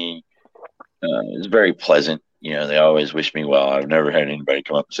recognizes me is very pleasant. They always wish me well. I've never had anybody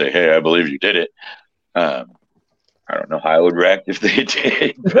come up and say, "Hey, I believe you did it." I don't know how I would react if they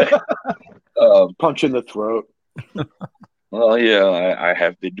did. But, punch in the throat. Well, I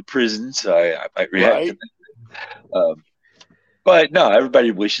have been to prison, so I might react to that. But no, everybody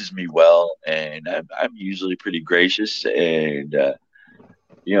wishes me well, and I'm usually pretty gracious. And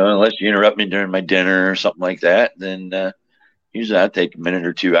unless you interrupt me during my dinner or something like that, then usually I take a minute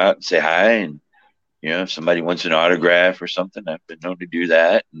or two out and say hi. And if somebody wants an autograph or something, I've been known to do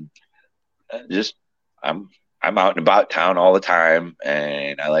that. And I'm out and about town all the time,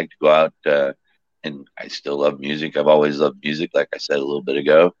 and I like to go out. And I still love music. I've always loved music, like I said a little bit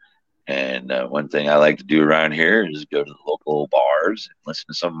ago. And one thing I like to do around here is go to the local bars and listen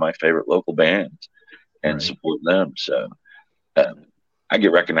to some of my favorite local bands and support them. So I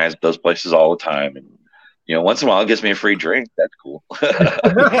get recognized at those places all the time. And, once in a while it gets me a free drink. That's cool.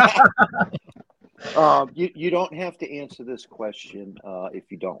 You don't have to answer this question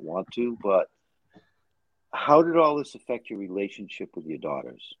if you don't want to, but how did all this affect your relationship with your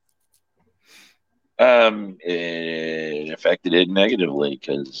daughters? It affected it negatively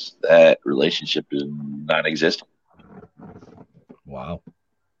because that relationship is non-existent. Wow.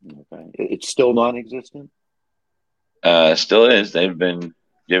 Okay. It's still non-existent? Still is. They've been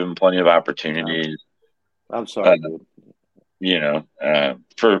given plenty of opportunities. I'm sorry, dude.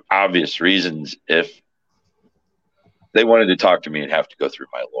 For obvious reasons. If they wanted to talk to me, it'd have to go through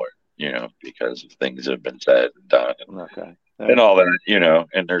my lawyer, because of things that have been said and done. Okay. And all that,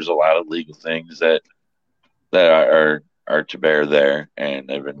 and there's a lot of legal things that are to bear there, and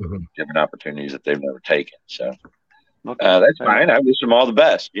they've been given opportunities that they've never taken. So that's fine. I wish them all the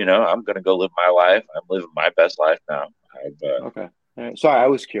best. I'm going to go live my life. I'm living my best life now. Okay. All right. Sorry, I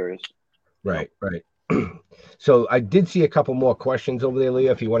was curious. Right. So I did see a couple more questions over there,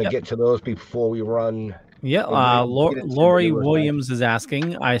 Leah, if you want to get to those before we run. Yeah, Lori Williams is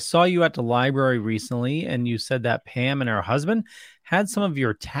asking, I saw you at the library recently, and you said that Pam and her husband had some of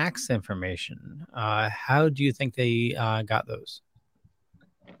your tax information. How do you think they got those?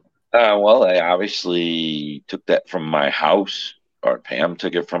 Well, I obviously took that from my house, or Pam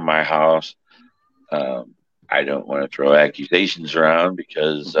took it from my house. I don't want to throw accusations around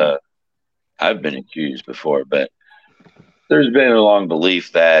because I've been accused before, but there's been a long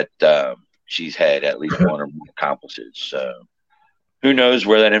belief that she's had at least one or more accomplices. So who knows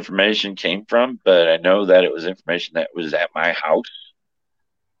where that information came from, but I know that it was information that was at my house,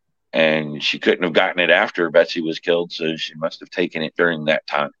 and she couldn't have gotten it after Betsy was killed, so she must have taken it during that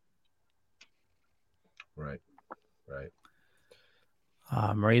time. Right.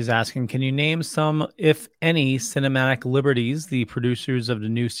 Marie's asking, can you name some, if any, cinematic liberties the producers of the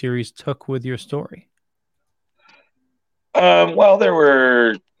new series took with your story? Well, there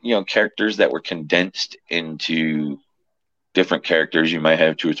were, characters that were condensed into different characters. You might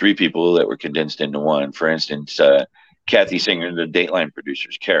have 2 or 3 people that were condensed into one. For instance, Kathy Singer, the Dateline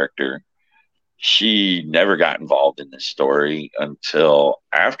producer's character, she never got involved in this story until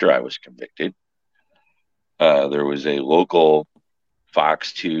after I was convicted. There was a local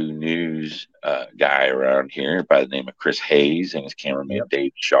Fox 2 News guy around here by the name of Chris Hayes and his cameraman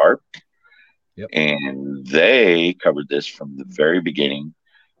Dave Sharp. And they covered this from the very beginning.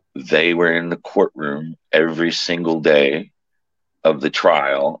 They were in the courtroom every single day of the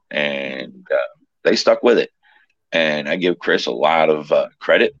trial, and they stuck with it. And I give Chris a lot of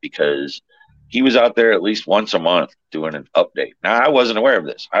credit because he was out there at least once a month doing an update. Now, I wasn't aware of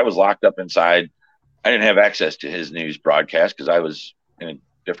this. I was locked up inside. I didn't have access to his news broadcast because I was in a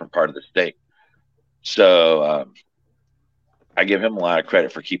different part of the state. So I give him a lot of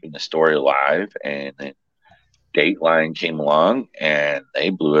credit for keeping the story alive. And then Dateline came along and they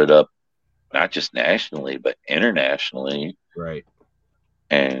blew it up, not just nationally, but internationally. Right.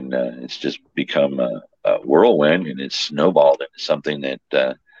 And it's just become a whirlwind, and it's snowballed into something that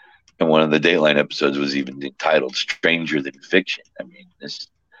and one of the Dateline episodes was even entitled "Stranger Than Fiction." I mean, this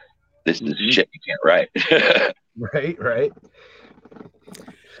is shit you can't write. Right.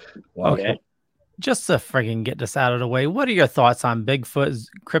 Wow. Okay. Just to friggin' get this out of the way, what are your thoughts on Bigfoot,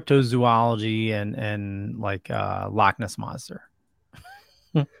 cryptozoology, and like Loch Ness Monster?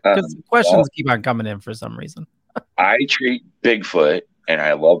 Because questions keep on coming in for some reason. I treat Bigfoot, and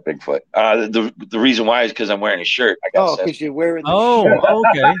I love Bigfoot. The reason why is because I'm wearing a shirt. Because you're wearing the shirt.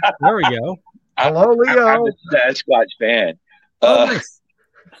 Okay. There we go. Hello, Leo. I'm a Sasquatch fan. Nice.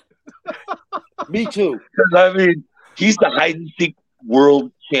 Me too. Because I mean, he's the hide and seek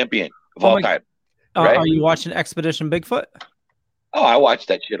world champion of all time. Right? Are you watching Expedition Bigfoot? Oh, I watch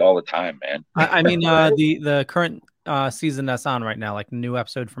that shit all the time, man. I mean, the current season that's on right now, like the new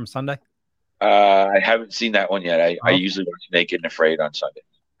episode from Sunday. I haven't seen that one yet. I usually watch Naked and Afraid on Sunday.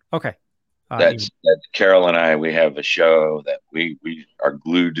 Okay. That's Carol and I. We have a show that we are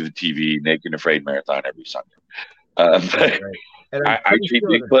glued to the TV, Naked and Afraid marathon every Sunday. I treat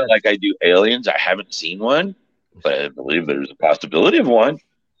Bigfoot like I do aliens. I haven't seen one, but I believe there's a possibility of one.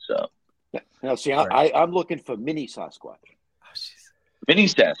 So, now see, I'm looking for mini Sasquatch. Mini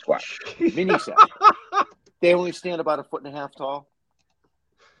Sasquatch. Mini Sasquatch. They only stand about 1.5 feet tall.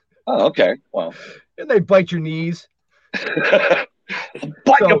 Oh, okay. Well, and they bite your knees. Bite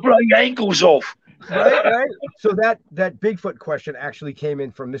your bloody ankles off. Right. So that Bigfoot question actually came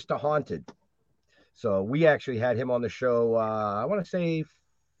in from Mr. Haunted. So we actually had him on the show. I want to say,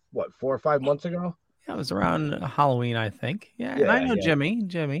 4 or 5 months ago. Yeah, it was around Halloween, I think. Yeah, and I know Jimmy.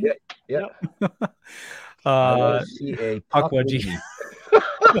 Yeah. Puckwudgie.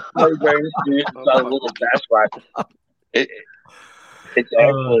 It's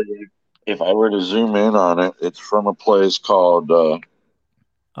actually, if I were to zoom in on it, it's from a place called oh,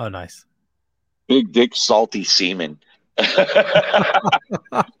 nice. Big Dick Salty Semen. Hey,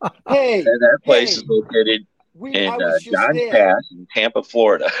 and that place is located in Johns Pass in Tampa,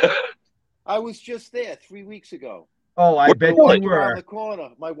 Florida. I was just there 3 weeks ago. Oh, I bet you around were. the corner.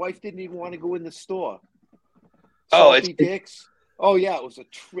 My wife didn't even want to go in the store. Oh, Salty Dicks. Oh yeah, it was a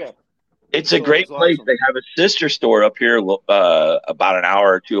trip. It's a great place. Awesome. They have a sister store up here about an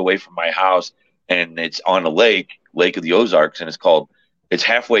hour or two away from my house, and it's on a Lake of the Ozarks, and it's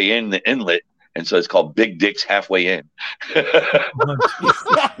halfway in the inlet, and so it's called Big Dick's Halfway In.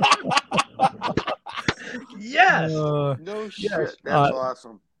 Yes. No shit. That's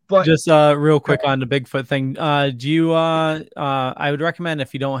awesome. But just real quick on the Bigfoot thing, do you? I would recommend,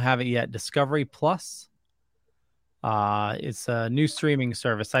 if you don't have it yet, Discovery Plus. It's a new streaming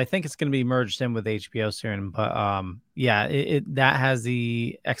service. I think it's going to be merged in with HBO soon, but that has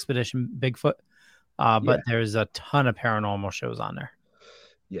the Expedition Bigfoot, but there's a ton of paranormal shows on there.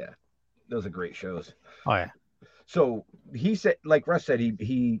 Yeah, those are great shows. Oh yeah. So he said, like Russ said,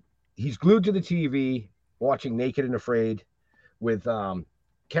 he's glued to the TV watching Naked and Afraid with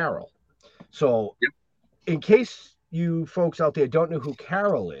Carol. So in case you folks out there don't know who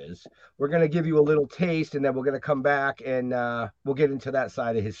Carol is, we're going to give you a little taste, and then we're going to come back and we'll get into that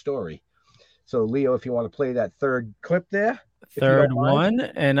side of his story. So, Leo, if you want to play that third clip there. Third one.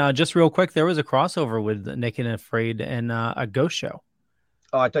 And just real quick, there was a crossover with Naked and Afraid and a ghost show.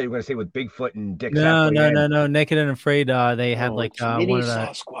 Oh, I thought you were going to say with Bigfoot and Dick. No. Naked and Afraid, they had one of the...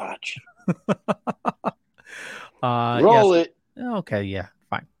 Sasquatch. Roll it. Okay, yeah.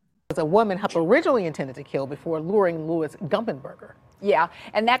 A woman Hupp originally intended to kill before luring Louis Gumpenberger. Yeah,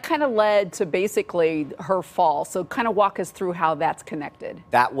 and that kind of led to basically her fall. So kind of walk us through how that's connected.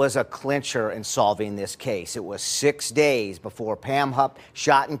 That was a clincher in solving this case. It was 6 days before Pam Hupp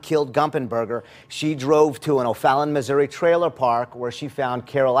shot and killed Gumpenberger. She drove to an O'Fallon, Missouri trailer park where she found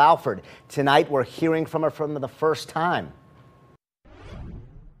Carol Alford. Tonight, we're hearing from her for the first time.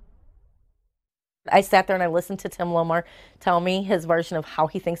 I sat there and I listened to Tim Lomar tell me his version of how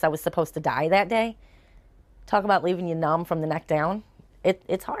he thinks I was supposed to die that day. Talk about leaving you numb from the neck down.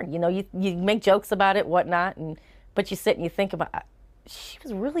 It's hard, you know, you make jokes about it, whatnot, but you sit and you think about, she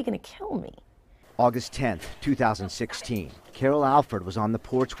was really going to kill me. August 10th, 2016. Carol Alford was on the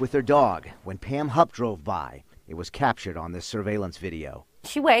porch with her dog when Pam Hupp drove by. It was captured on this surveillance video.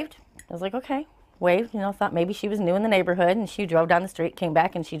 She waved. I was like, okay, waved, you know, thought maybe she was new in the neighborhood, and she drove down the street, came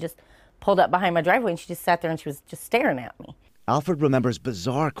back, and she just pulled up behind my driveway, and she just sat there and she was just staring at me. Alford remembers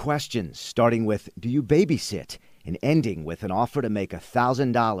bizarre questions, starting with, do you babysit? And ending with an offer to make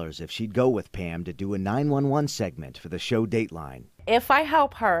 $1,000 if she'd go with Pam to do a 911 segment for the show Dateline. If I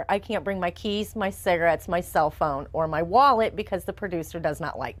help her, I can't bring my keys, my cigarettes, my cell phone, or my wallet because the producer does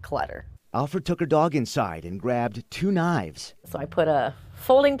not like clutter. Alford took her dog inside and grabbed 2 knives. So I put a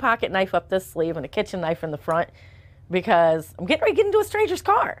folding pocket knife up this sleeve and a kitchen knife in the front because I'm getting ready to get into a stranger's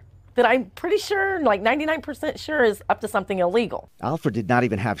car that I'm pretty sure, like 99% sure, is up to something illegal. Alford did not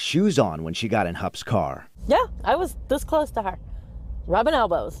even have shoes on when she got in Hupp's car. Yeah, I was this close to her, rubbing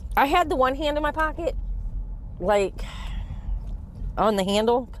elbows. I had the one hand in my pocket, like on the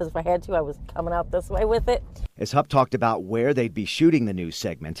handle, because if I had to, I was coming out this way with it. As Hupp talked about where they'd be shooting the news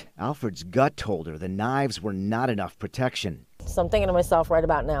segment, Alford's gut told her the knives were not enough protection. So I'm thinking to myself right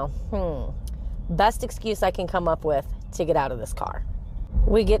about now, best excuse I can come up with to get out of this car.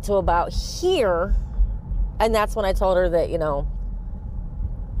 We get to about here, and that's when I told her that, you know,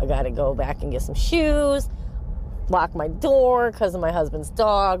 I got to go back and get some shoes, lock my door because of my husband's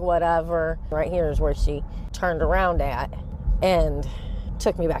dog, whatever. Right here is where she turned around at and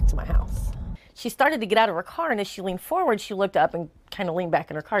took me back to my house. She started to get out of her car, and as she leaned forward, she looked up and kind of leaned back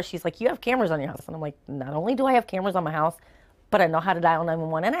in her car. She's like, you have cameras on your house. And I'm like, not only do I have cameras on my house, but I know how to dial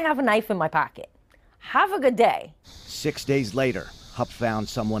 911, and I have a knife in my pocket. Have a good day. 6 days later, Hupp found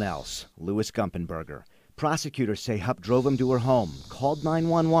someone else, Louis Gumpenberger. Prosecutors say Hupp drove him to her home, called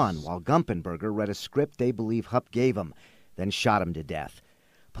 911 while Gumpenberger read a script they believe Hupp gave him, then shot him to death.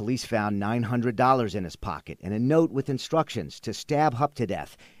 Police found $900 in his pocket and a note with instructions to stab Hupp to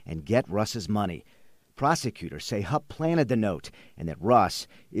death and get Russ's money. Prosecutors say Hupp planted the note and that Russ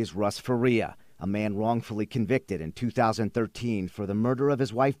is Russ Faria, a man wrongfully convicted in 2013 for the murder of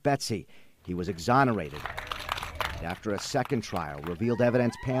his wife Betsy. He was exonerated. After a second trial revealed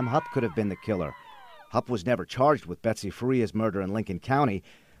evidence Pam Hupp could have been the killer. Hupp was never charged with Betsy Faria's murder in Lincoln County,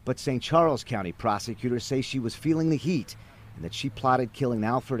 but St. Charles County prosecutors say she was feeling the heat and that she plotted killing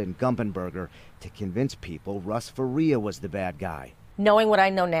Alford and Gumpenberger to convince people Russ Faria was the bad guy. Knowing what I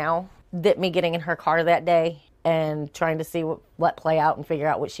know now, that me getting in her car that day and trying to see what play out and figure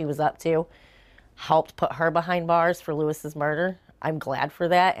out what she was up to helped put her behind bars for Lewis's murder. I'm glad for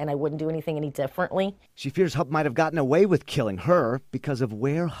that, and I wouldn't do anything any differently. She fears Hupp might have gotten away with killing her because of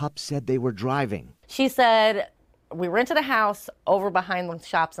where Hupp said they were driving. She said, we rented a house over behind the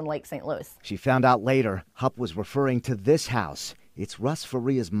shops in Lake St. Louis. She found out later Hupp was referring to this house. It's Russ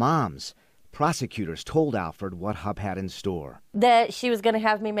Faria's mom's. Prosecutors told Alford what Hupp had in store. That she was going to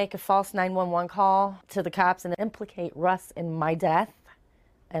have me make a false 911 call to the cops and implicate Russ in my death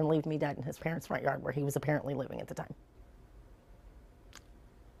and leave me dead in his parents' front yard where he was apparently living at the time.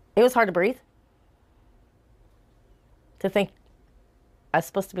 It was hard to breathe. To think I was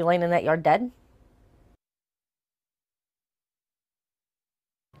supposed to be laying in that yard dead.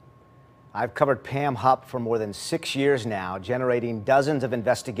 I've covered Pam Hupp for more than 6 years now, generating dozens of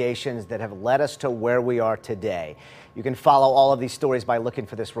investigations that have led us to where we are today. You can follow all of these stories by looking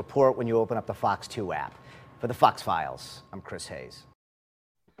for this report when you open up the Fox 2 app. For the Fox Files, I'm Chris Hayes.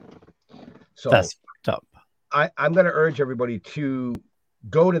 So that's fucked up. I'm going to urge everybody to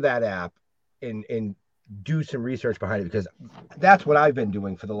go to that app and do some research behind it, because that's what I've been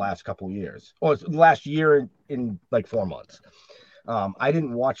doing for the last couple of years. Or the last year in like 4 months. I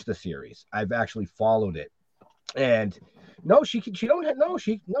didn't watch the series. I've actually followed it. And no, she can join you. No,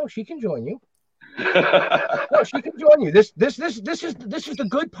 she can join you. This is the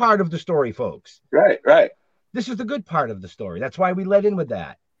good part of the story, folks. Right. This is the good part of the story. That's why we led in with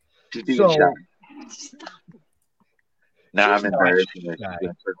that. So, now I'm embarrassed.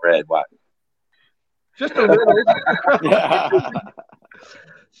 Red. What? Just a little.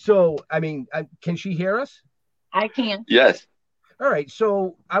 So, I mean, can she hear us? I can. Yes. All right.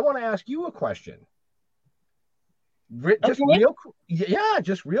 So I want to ask you a question.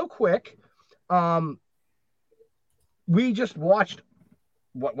 Just real quick. We just watched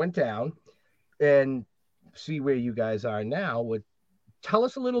what went down and see where you guys are now. Tell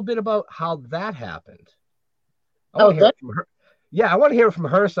us a little bit about how that happened. I want to hear it from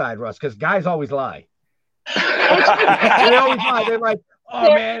her side, Russ, because guys always lie. They always lie. They're like,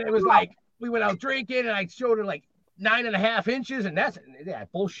 oh man, it was like we went out drinking and I showed her like 9.5 inches, and that's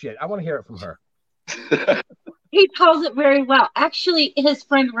bullshit. I want to hear it from her. He tells it very well. Actually, his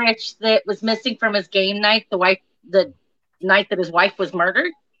friend Rich that was missing from his game night, the night that his wife was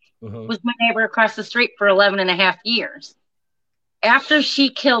murdered, was my neighbor across the street for 11.5 years. After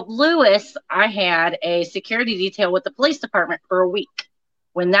she killed Lewis, I had a security detail with the police department for a week.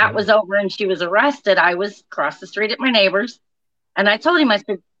 When that was over and she was arrested, I was across the street at my neighbor's. And I told him, I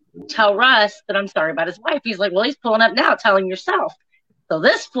said, tell Russ that I'm sorry about his wife. He's like, well, he's pulling up now. Tell him yourself. So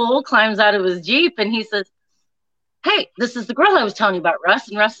this fool climbs out of his Jeep and he says, hey, this is the girl I was telling you about, Russ.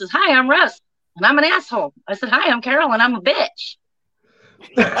 And Russ says, hi, I'm Russ. And I'm an asshole. I said, hi, I'm Carol, and I'm a bitch.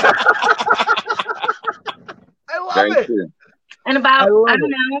 I love it. True. And about, I don't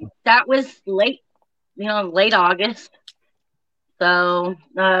know, that was late August. So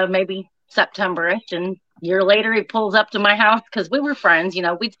maybe September-ish. And a year later, he pulls up to my house because we were friends.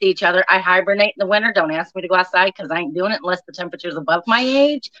 We'd see each other. I hibernate in the winter. Don't ask me to go outside because I ain't doing it unless the temperature's above my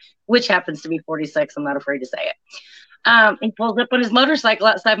age, which happens to be 46. I'm not afraid to say it. He pulls up on his motorcycle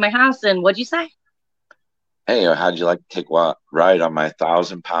outside my house. And what'd you say? Hey, how'd you like to take a ride on my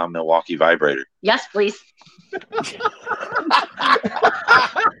 1,000-pound Milwaukee vibrator? Yes, please.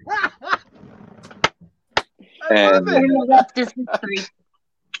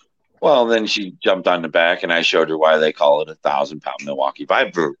 Well, then she jumped on the back, and I showed her why they call it a 1,000-pound Milwaukee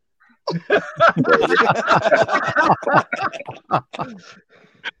vibrator.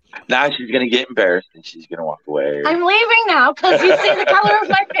 Now she's going to get embarrassed, and she's going to walk away. I'm leaving now because you see the color of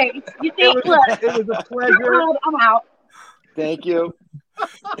my face. You see, look. It was a pleasure. I'm out. Thank you.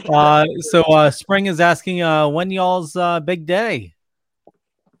 So Spring is asking when y'all's big day.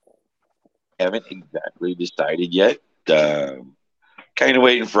 Haven't exactly decided yet. Kind of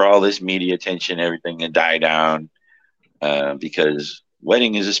waiting for all this media attention, everything to die down, because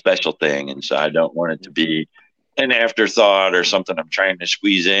wedding is a special thing, and so I don't want it to be an afterthought or something I'm trying to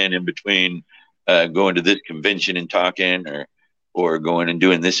squeeze in between going to this convention and talking or going and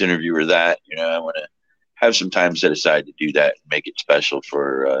doing this interview or that. I want to have some time set aside to do that and make it special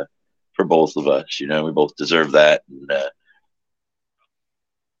for both of us. We both deserve that. And,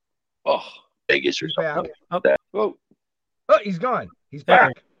 Vegas or something like that. Oh, he's gone. He's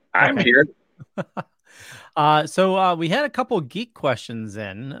back. I'm here. So we had a couple of geek questions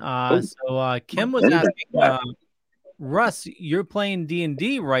in. So Kim was asking, Russ, you're playing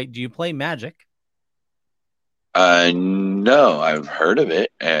D&D, right? Do you play Magic? No, I've heard of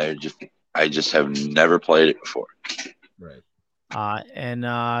it. I just have never played it before. Right.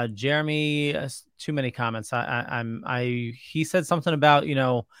 And Jeremy, too many comments. He said something about,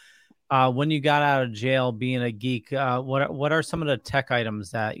 when you got out of jail being a geek, what are some of the tech items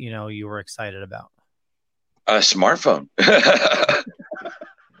that, you were excited about? A smartphone.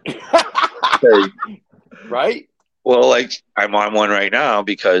 Right? Well, like I'm on one right now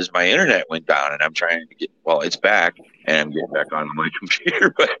because my internet went down and I'm trying to it's back and I'm getting back on my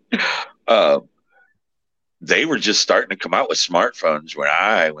computer. But they were just starting to come out with smartphones when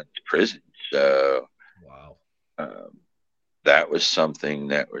I went to prison. So wow. That was something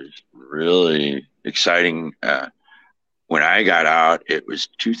that was really exciting. When I got out, it was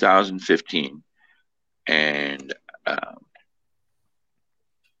 2015. And a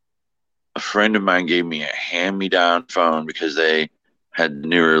friend of mine gave me a hand-me-down phone because they had the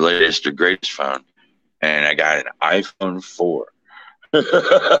newer, latest, or greatest phone. And I got an iPhone 4.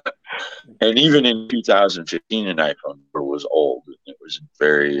 And even in 2015, an iPhone 4 was old. It was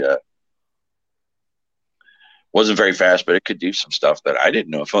wasn't very fast, but it could do some stuff that I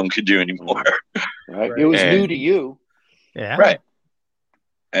didn't know a phone could do anymore. Right. It was new to you. Yeah. Right.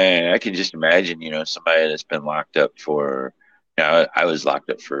 And I can just imagine, somebody that's been locked up for, I was locked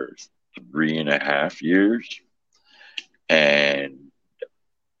up for 3.5 years. And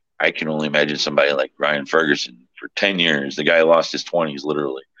I can only imagine somebody like Ryan Ferguson for 10 years. The guy lost his 20s,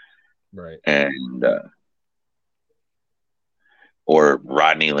 literally. Right. And, or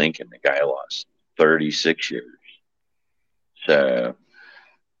Rodney Lincoln, the guy lost 36 years. So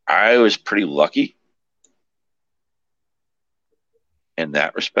I was pretty lucky in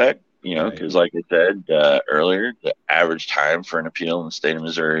that respect, because like I said earlier, the average time for an appeal in the state of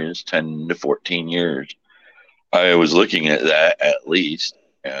Missouri is 10 to 14 years. I was looking at that at least,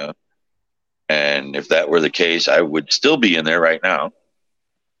 and And if that were the case, I would still be in there right now.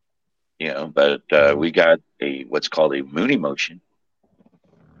 But we got what's called a Mooney motion.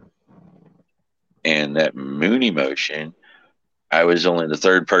 And that Mooney motion, I was only the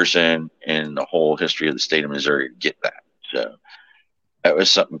third person in the whole history of the state of Missouri to get that. So that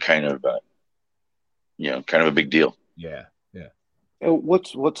was something kind of a big deal. Yeah.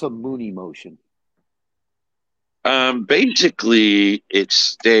 What's a Mooney motion? Basically, it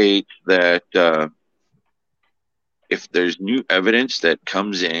states that if there's new evidence that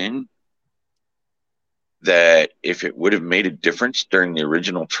comes in, that if it would have made a difference during the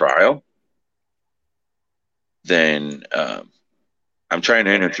original trial, then I'm trying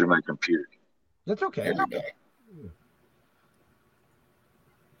to enter through my computer. That's okay.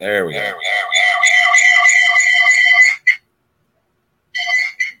 There we go.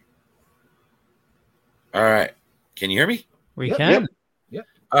 All right. Can you hear me? We can. Yep.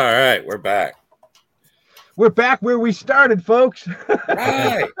 All right. We're back. We're back where we started, folks.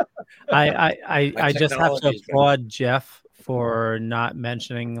 Right. I just have to applaud Jeff for not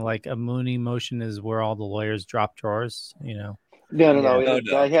mentioning like a Mooney motion is where all the lawyers drop drawers, No.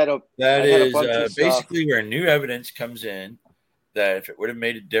 I had a bunch of basically where new evidence comes in that if it would have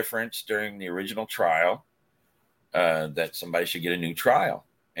made a difference during the original trial, that somebody should get a new trial.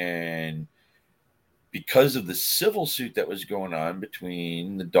 And because of the civil suit that was going on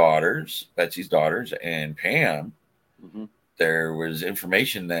between the daughters, Betsy's daughters, and Pam, there was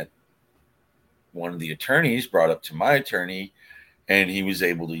information that one of the attorneys brought up to my attorney, and he was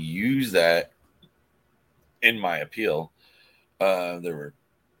able to use that in my appeal. There were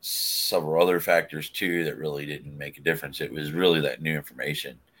several other factors too that really didn't make a difference. It was really that new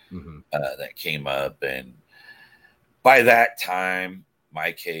information that came up, and by that time, my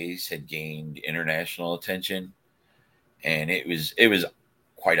case had gained international attention, and it was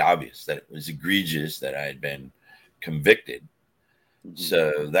quite obvious that it was egregious that I had been convicted.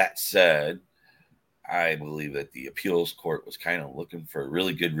 So that said, I believe that the appeals court was kind of looking for a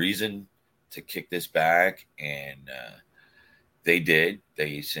really good reason to kick this back, and they did.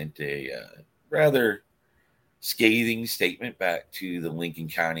 They sent a rather scathing statement back to the Lincoln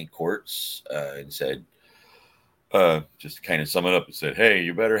County courts and said, just to kind of sum it up, it said, hey,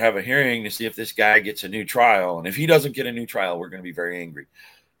 you better have a hearing to see if this guy gets a new trial. And if he doesn't get a new trial, we're going to be very angry.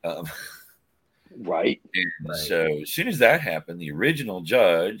 Right. And so as soon as that happened, the original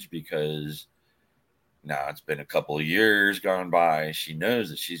judge, because now it's been a couple of years gone by, she knows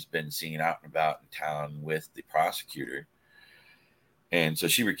that she's been seen out and about in town with the prosecutor. And so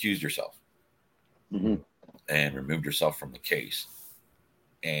she recused herself and removed herself from the case.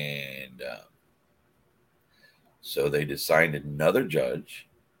 And so they assigned another judge,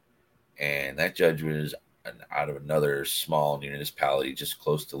 and that judge was out of another small municipality just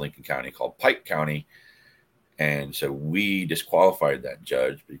close to Lincoln County called Pike County. And so we disqualified that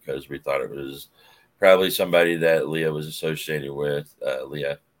judge because we thought it was probably somebody that Leah was associated with,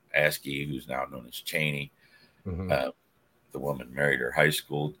 Leah Askey, who's now known as Cheney. The woman married her high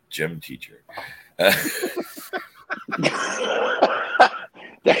school gym teacher.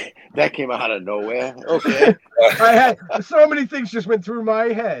 That came out of nowhere. Okay. I had so many things just went through my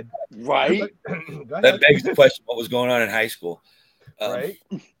head. Right. That begs the question, what was going on in high school? Right.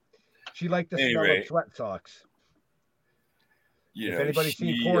 She liked the smell of sweat socks. If anybody's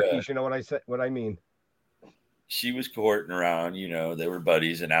seen Porky's, you know what I mean. She was courting around, they were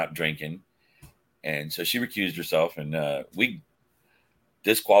buddies and out drinking. And so she recused herself, and we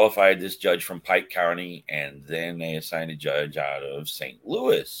disqualified this judge from Pike County, and then they assigned a judge out of St.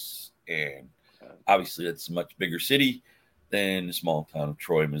 Louis. And obviously it's a much bigger city than the small town of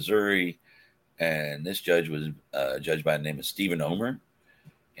Troy, Missouri. And this judge was a judge by the name of Stephen Omer.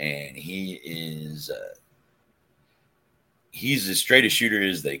 And he is he's as straight a shooter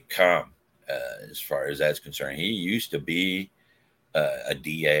as they come as far as that's concerned. He used to be a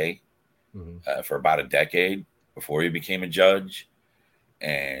DA for about a decade before he became a judge.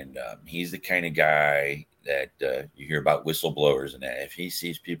 And he's the kind of guy that you hear about whistleblowers, and that if he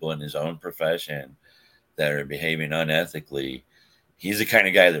sees people in his own profession that are behaving unethically, he's the kind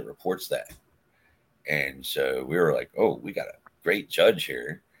of guy that reports that. And so we were like, oh, we got a great judge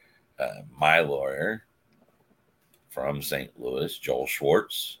here. My lawyer from St. Louis, Joel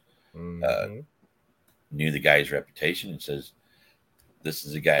Schwartz, knew the guy's reputation and says, this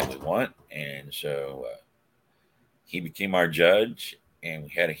is the guy we want. And so he became our judge, and we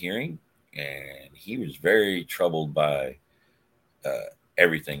had a hearing, and he was very troubled by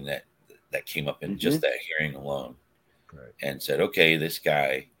everything that came up in just that hearing alone. Right. And said, okay, this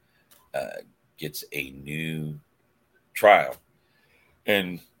guy gets a new trial.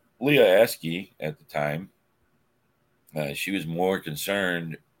 And Leah Askey at the time, she was more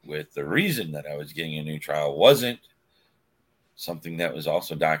concerned with the reason that I was getting a new trial wasn't something that was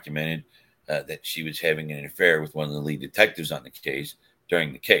also documented, that she was having an affair with one of the lead detectives on the case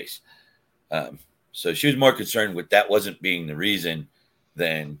during the case. So she was more concerned with that wasn't being the reason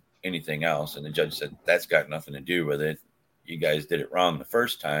than anything else. And the judge said, that's got nothing to do with it. You guys did it wrong the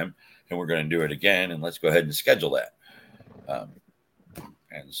first time, and we're going to do it again. And let's go ahead and schedule that.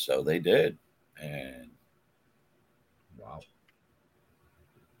 And so they did. And wow.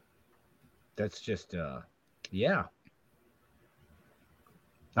 That's just, yeah.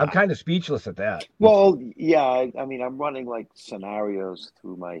 I'm kind of speechless at that. Well, yeah. I mean, I'm running like scenarios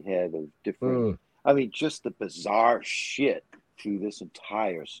through my head of different, I mean, just the bizarre shit through this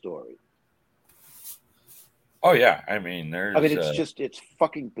entire story. Oh, yeah. I mean, it's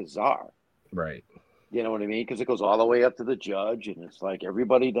fucking bizarre. Right. You know what I mean? Because it goes all the way up to the judge, and it's like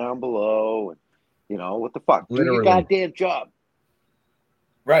everybody down below, and you know what the fuck? Literally. Do your goddamn job.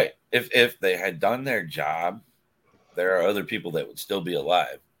 Right. If they had done their job, there are other people that would still be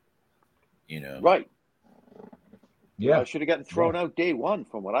alive. You know. Right. Yeah. I should have gotten thrown out day one,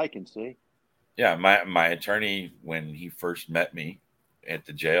 from what I can see. Yeah, my attorney, when he first met me at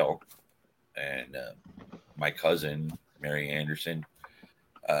the jail, and my cousin Mary Anderson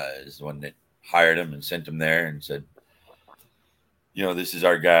is the one that hired him and sent him there and said, you know, this is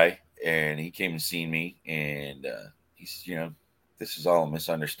our guy. And he came and seen me, and he's, you know, this is all a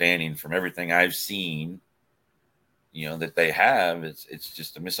misunderstanding from everything I've seen, you know, that they have. It's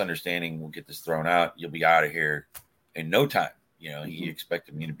just a misunderstanding. We'll get this thrown out. You'll be out of here in no time. You know, he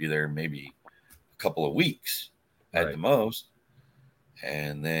expected me to be there maybe a couple of weeks at the most.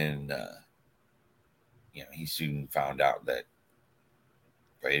 And then, you know, he soon found out that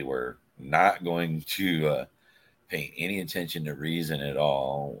they were not going to pay any attention to reason at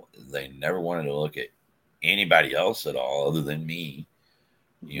all. They never wanted to look at anybody else at all other than me,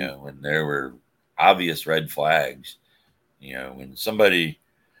 you know, and there were obvious red flags. You know, when somebody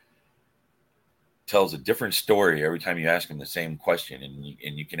tells a different story every time you ask them the same question,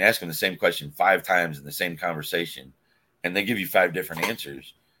 and you can ask them the same question 5 times in the same conversation, and they give you 5 different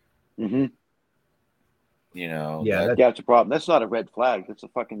answers. Mm-hmm. You know, that's a problem. That's not a red flag. That's a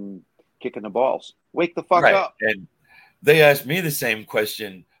fucking kick in the balls. Wake the fuck up. And they ask me the same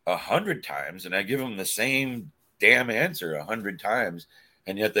question 100 times, and I give them the same damn answer 100 times,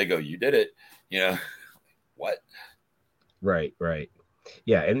 and yet they go, "You did it." You know, what? Right.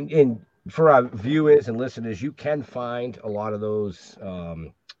 Yeah, and for our viewers and listeners, you can find a lot of those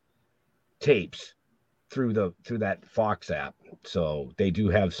tapes through that Fox app. So they do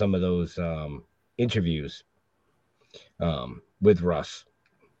have some of those interviews with Russ.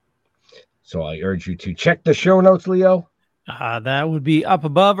 So I urge you to check the show notes, Leo. That would be up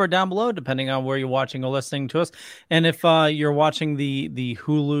above or down below, depending on where you're watching or listening to us. And if you're watching the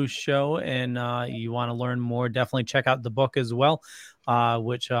Hulu show and you want to learn more, definitely check out the book as well,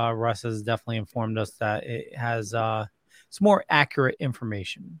 which Russ has definitely informed us that it has it's more accurate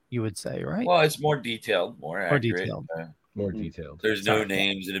information, you would say, right? Well, it's more detailed, more accurate. More detailed. There's no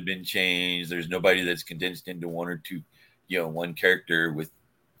names that have been changed. There's nobody that's condensed into 1 or 2, you know, one character with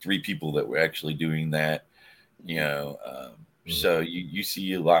 3 people that were actually doing that. You know, so you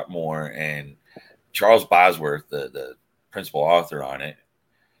see a lot more. And Charles Bosworth, the principal author on it,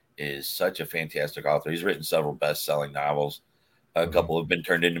 is such a fantastic author. He's written several best-selling novels. A couple have been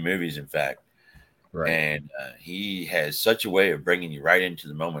turned into movies, in fact. Right. And he has such a way of bringing you right into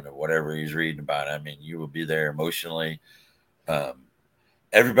the moment of whatever he's reading about. I mean, you will be there emotionally.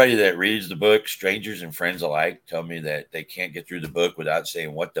 Everybody that reads the book, strangers and friends alike, tell me that they can't get through the book without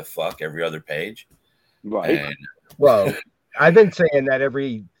saying "what the fuck" every other page. Right. And, well, I've been saying that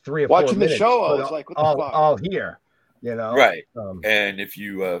every 3 or 4 watching minutes. The show, I was like, what the fuck? All here, you know. Right. And if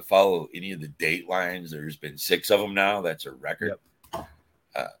you follow any of the date lines, there's been 6 of them now. That's a record.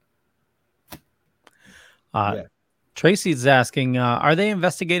 Yep. Tracy's asking, are they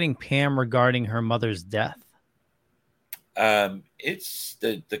investigating Pam regarding her mother's death? It's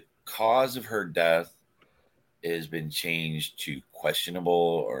the cause of her death has been changed to questionable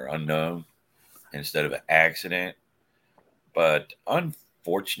or unknown instead of an accident. But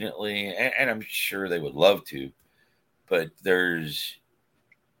unfortunately, and I'm sure they would love to, but there's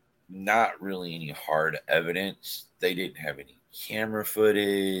not really any hard evidence. They didn't have any camera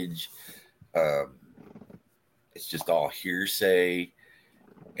footage. It's just all hearsay,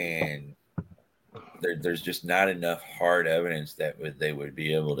 and there's just not enough hard evidence that they would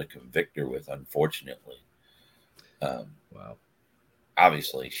be able to convict her with, unfortunately. Wow.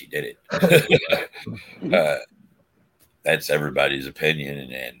 Obviously, she did it. That's everybody's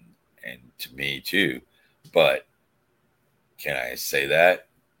opinion, and and to me too. But can I say that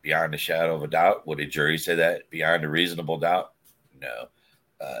beyond a shadow of a doubt? Would a jury say that beyond a reasonable doubt? No.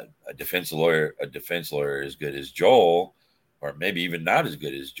 A defense lawyer as good as Joel, or maybe even not as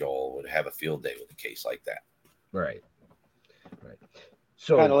good as Joel, would have a field day with a case like that. Right.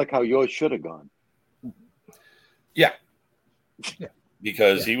 So kind of like how yours should have gone. Yeah.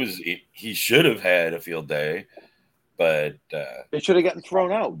 Because he should have had a field day, but it should have gotten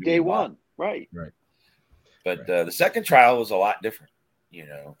thrown out day one. Right. But the second trial was a lot different.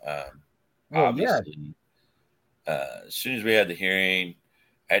 Obviously, as soon as we had the hearing,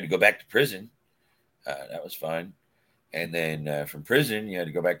 I had to go back to prison. That was fun. And then from prison, you had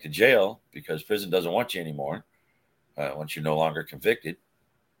to go back to jail because prison doesn't want you anymore once you're no longer convicted.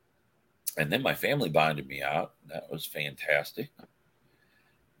 And then my family bonded me out. That was fantastic.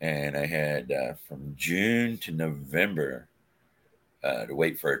 And I had from June to November to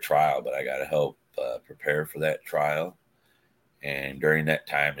wait for a trial, but I got to help prepare for that trial. And during that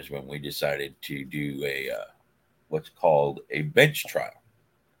time is when we decided to do what's called a bench trial.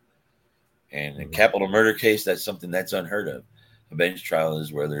 And in a capital murder case, that's something that's unheard of. A bench trial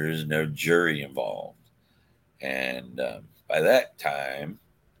is where there is no jury involved. And by that time,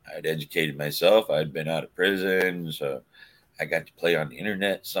 I'd educated myself. I'd been out of prison, so I got to play on the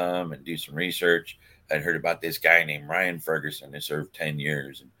internet some and do some research. I'd heard about this guy named Ryan Ferguson who served 10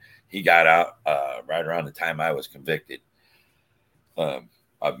 years. And he got out right around the time I was convicted.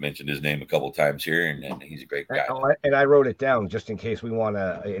 I've mentioned his name a couple of times here, and he's a great guy. And I wrote it down just in case we want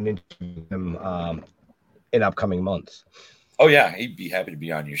an interview him in upcoming months. Oh, yeah. He'd be happy to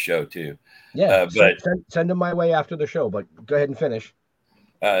be on your show, too. Yeah, but send him my way after the show, but go ahead and finish.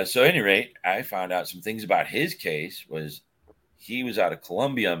 So at any rate, I found out some things about his case. Was he was out of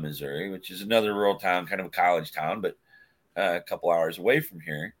Columbia, Missouri, which is another rural town, kind of a college town, but a couple hours away from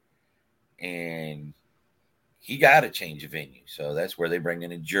here. And he got a change of venue. So that's where they bring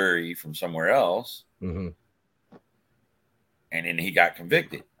in a jury from somewhere else. Mm-hmm. And then he got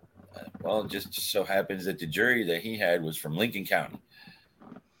convicted. Well, it just so happens that the jury that he had was from Lincoln County.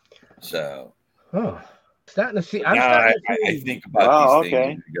 So, starting to see. I think about these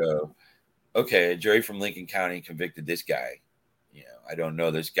things and go, okay, a jury from Lincoln County convicted this guy. I don't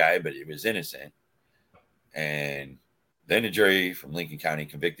know this guy, but he was innocent. And then a jury from Lincoln County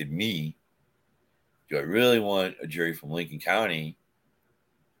convicted me. Do I really want a jury from Lincoln County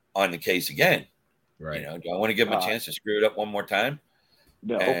on the case again? Right. Do I want to give them a chance to screw it up one more time?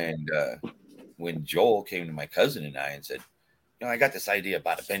 No. And when Joel came to my cousin and I and said, I got this idea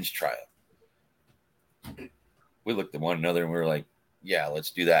about a bench trial. We looked at one another and we were like, yeah,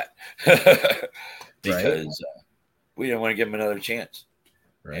 let's do that. Because we didn't want to give him another chance.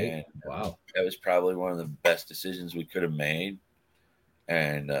 Right. And, wow. That was probably one of the best decisions we could have made.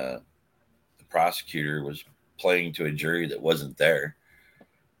 And the prosecutor was playing to a jury that wasn't there.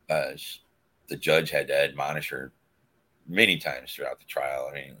 The judge had to admonish her many times throughout the trial.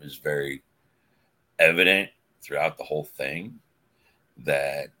 I mean, it was very evident throughout the whole thing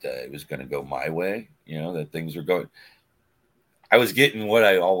that it was going to go my way, that things were going. I was getting what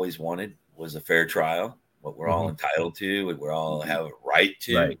I always wanted was a fair trial, what we're all entitled to, what we all have a right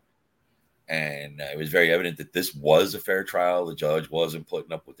to. Right. And it was very evident that this was a fair trial. The judge wasn't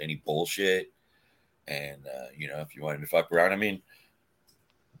putting up with any bullshit. And, if you wanted to fuck around, I mean,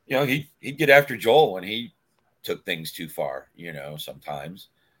 he'd get after Joel when he took things too far, sometimes.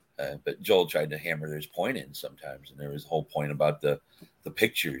 But Joel tried to hammer his point in sometimes. And there was a whole point about the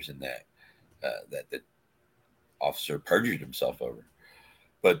pictures and that the officer perjured himself over.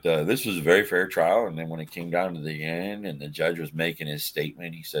 But this was a very fair trial. And then when it came down to the end and the judge was making his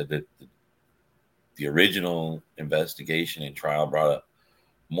statement, he said that the original investigation and trial brought up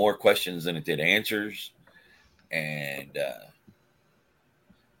more questions than it did answers. And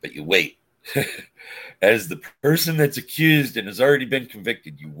but you wait. As the person that's accused and has already been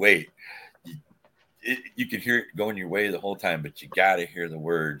convicted, you wait. You can hear it going your way the whole time, but you got to hear the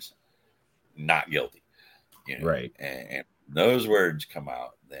words "not guilty." Right. And those words come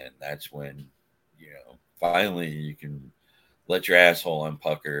out, then that's when finally you can let your asshole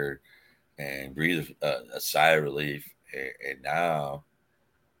unpucker and breathe a sigh of relief, and now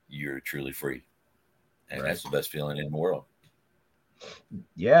you're truly free, and that's the best feeling in the world.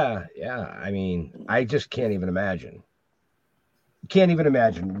 Yeah. I mean, I just can't even imagine. Can't even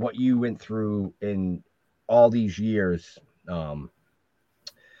imagine what you went through in all these years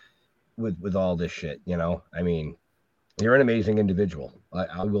with all this shit. I mean, you're an amazing individual.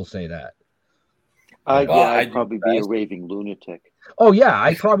 I will say that. I'd probably be a raving lunatic. Oh yeah,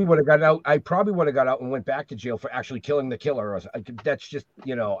 I probably would have got out. I probably would have got out and went back to jail for actually killing the killer. That's just, I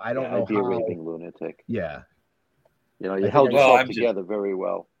don't know I'd be how. a raving lunatic. Yeah. You held yourself together very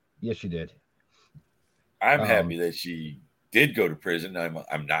well. Yes, you did. I'm happy that she did go to prison.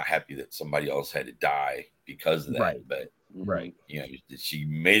 I'm not happy that somebody else had to die because of that. Right. But right, she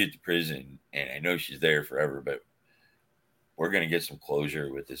made it to prison, and I know she's there forever. But we're going to get some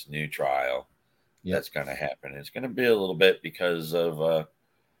closure with this new trial. That's going to happen. It's going to be a little bit because of,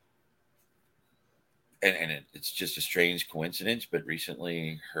 it's just a strange coincidence. But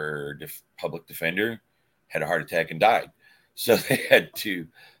recently, her public defender had a heart attack and died, so they had to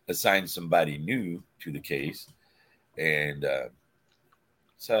assign somebody new to the case, and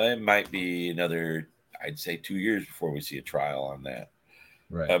so it might be another, I'd say, 2 years before we see a trial on that.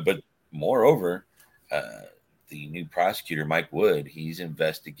 Right. But moreover, the new prosecutor, Mike Wood, he's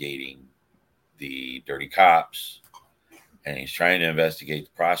investigating the dirty cops, and he's trying to investigate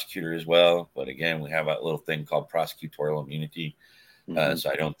the prosecutor as well. But again, we have a little thing called prosecutorial immunity. So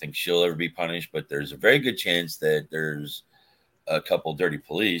I don't think she'll ever be punished, but there's a very good chance that there's a couple dirty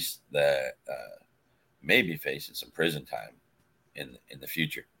police that may be facing some prison time in the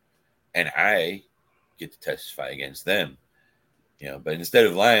future. And I get to testify against them, but instead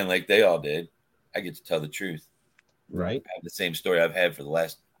of lying like they all did, I get to tell the truth. Right. I have the same story I've had for the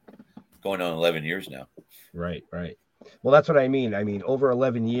last going on 11 years now. Right. Well, that's what I mean. I mean, over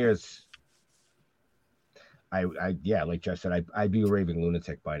 11 years, I like Jeff said, I'd be a raving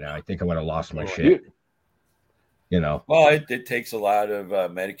lunatic by now. I think I would have lost my shit. Well, it takes a lot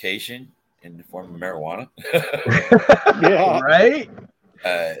of medication in the form of marijuana. Yeah. Right.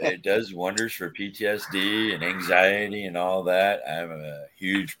 It does wonders for PTSD and anxiety and all that. I'm a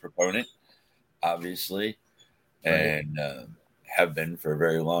huge proponent, obviously, and have been for a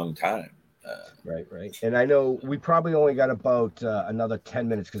very long time. Right. And I know we probably only got about another 10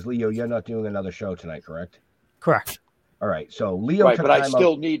 minutes because, Leo, you're not doing another show tonight, correct? Correct. All right. So, Leo, right, but I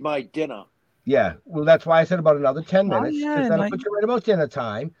still need my dinner. Yeah. Well, that's why I said about another 10 minutes. Because that'll put you right about dinner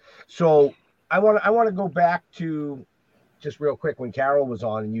time. So, I want to go back to just real quick when Carol was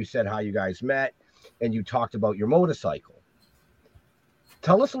on and you said how you guys met and you talked about your motorcycle.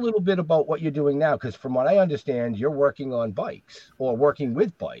 Tell us a little bit about what you're doing now, because from what I understand, you're working on bikes or working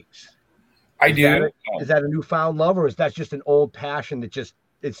with bikes. Is that a newfound love, or is that just an old passion that just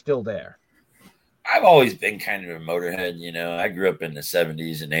it's still there? I've always been kind of a motorhead. I grew up in the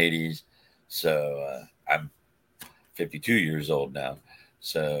 70s and 80s, so I'm 52 years old now.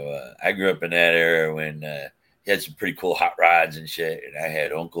 So I grew up in that era when you had some pretty cool hot rods and shit, and I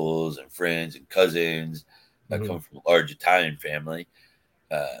had uncles and friends and cousins that come from a large Italian family.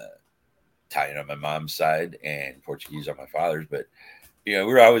 Italian on my mom's side and Portuguese on my father's, but we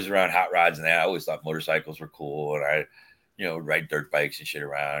were always around hot rods, and I always thought motorcycles were cool, and I ride dirt bikes and shit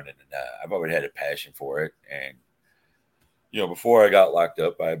around, and I've always had a passion for it. And before I got locked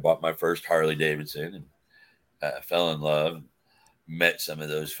up, I bought my first Harley Davidson and fell in love, met some of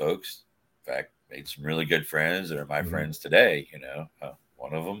those folks. In fact, made some really good friends that are my friends today.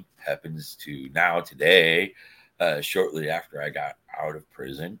 One of them happens to now today, shortly after I got out of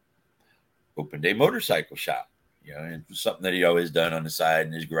prison, opened a motorcycle shop. It was something that he always done on the side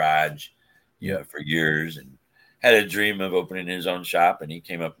in his garage, for years, and had a dream of opening his own shop. And he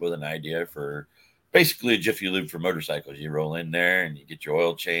came up with an idea for basically a Jiffy Lube for motorcycles. You roll in there and you get your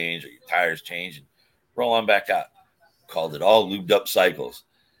oil changed or your tires changed and roll on back out. Called it All Lubed Up Cycles,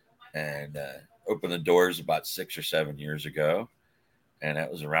 and opened the doors about 6 or 7 years ago. And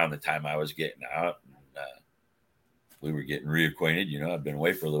that was around the time I was getting out. And, we were getting reacquainted. I've been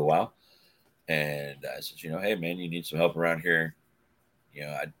away for a little while. And I said, hey, man, you need some help around here.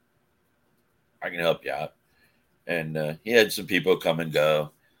 I can help you out. And he had some people come and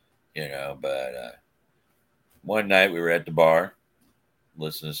go, but one night we were at the bar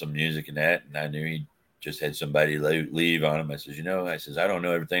listening to some music and that, and I knew he just had somebody leave on him. I says, I don't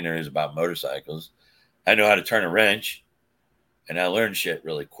know everything there is about motorcycles. I know how to turn a wrench, and I learned shit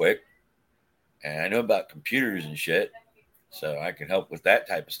really quick. And I know about computers and shit, so I can help with that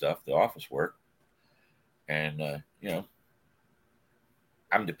type of stuff, the office work. And,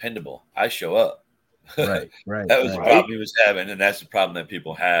 I'm dependable. I show up. Right. That was the problem he was having, and that's the problem that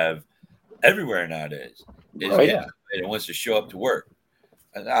people have everywhere nowadays. Is somebody that wants to show up to work.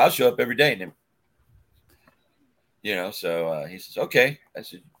 And I'll show up every day. And then, so he says, okay. I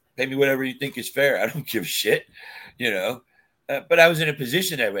said, pay me whatever you think is fair. I don't give a shit, But I was in a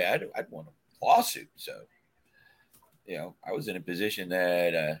position that way. I'd want a lawsuit. So, I was in a position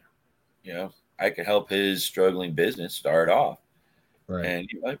that, I could help his struggling business start off. Right. And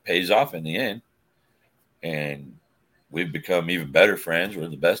it pays off in the end. and we've become even better friends. We're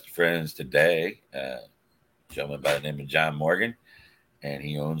the best of friends today. Gentleman by the name of John Morgan, and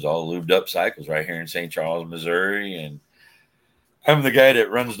he owns All Lubed Up Cycles right here in St. Charles, Missouri. And I'm the guy that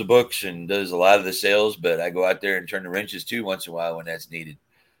runs the books and does a lot of the sales, but I go out there and turn the wrenches too once in a while when that's needed.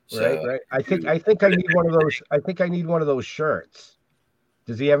 So, right. I think I need one of those. I think I need one of those shirts.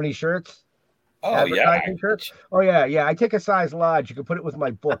 Does he have any shirts? Oh yeah, shirts? Oh yeah. I take a size large. You can put it with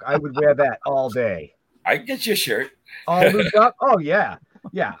my book. I would wear that all day. I can get you a shirt. All lubed up. Oh yeah.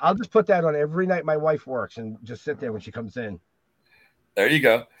 Yeah, I'll just put that on every night my wife works and just sit there when she comes in. There you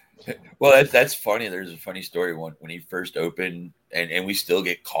go. Well, that's funny. There's a funny story when he first opened, and we still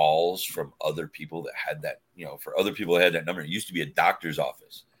get calls from other people that had that, for other people that had that number. It used to be a doctor's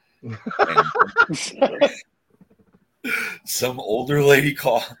office. Some older lady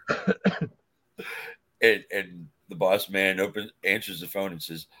called, and the boss man answers the phone and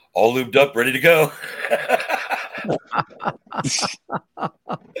says, "All lubed up, ready to go."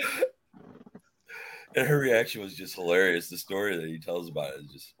 And her reaction was just hilarious. The story that he tells about it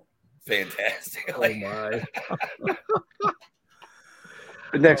is just fantastic. Oh my!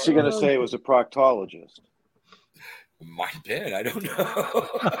 The next you're going to say it was a proctologist. Might have been. I don't know.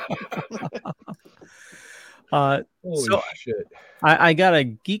 Holy shit! I got a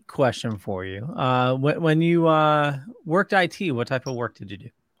geek question for you. When you worked IT, what type of work did you do?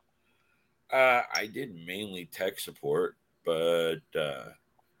 I did mainly tech support, but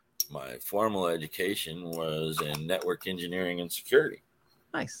my formal education was in network engineering and security.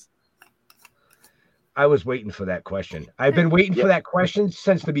 Nice. I was waiting for that question. I've been waiting for that question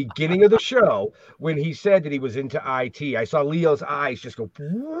since the beginning of the show when he said that he was into IT. I saw Leo's eyes just go.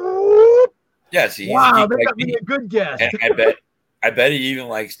 Whoop. Yes, wow, that got me a good guess. And I bet he even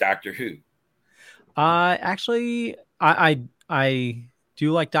likes Doctor Who. Actually, I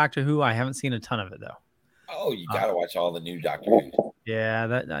do like Doctor Who. I haven't seen a ton of it though. Oh, you gotta watch all the new Doctor Who. Yeah,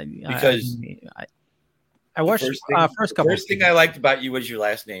 because I watched first couple. First thing I liked about you was your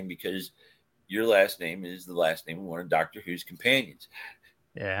last name, because your last name is the last name of one of Doctor Who's companions.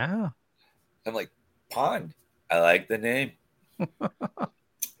 Yeah, I'm like, Pond. I like the name.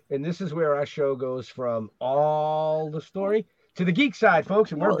 And this is where our show goes from all the story to the geek side,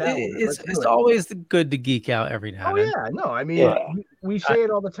 folks. And we're down. It's always good to geek out every now and then. Yeah, no, I mean, we say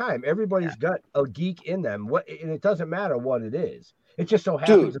it all the time. Everybody's got a geek in them. And it doesn't matter what it is. It just so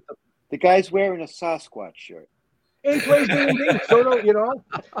happens. Dude, the guy's wearing a Sasquatch shirt. He plays D&D. So,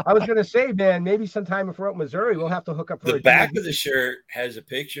 I was going to say, man, maybe sometime if we're out in Missouri, we'll have to hook up for the back of the shirt has a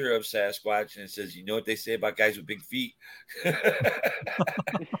picture of Sasquatch, and it says, "You know what they say about guys with big feet."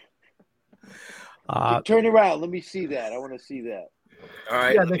 Turn around. Let me see that. I want to see that. All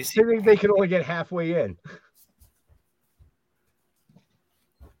right. Yeah, they can only get halfway in.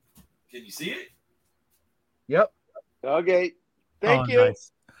 Can you see it? Yep. Okay. Thank you.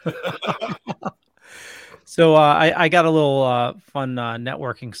 Nice. So I got a little fun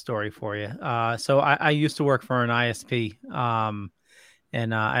networking story for you. So I used to work for an ISP,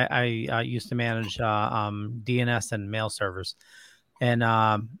 and I used to manage DNS and mail servers, and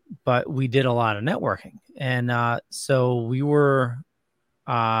but we did a lot of networking, and so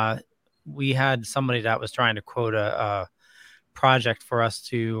we had somebody that was trying to quote a project for us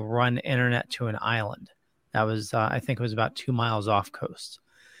to run internet to an island that was I think it was about 2 miles off coast.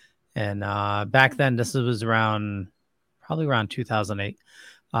 And back then, this was probably around 2008,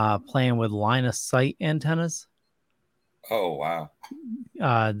 playing with line of sight antennas. Oh, wow.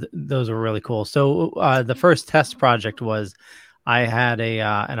 Those were really cool. So the first test project was I had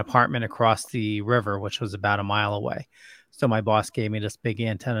an apartment across the river, which was about a mile away. So my boss gave me this big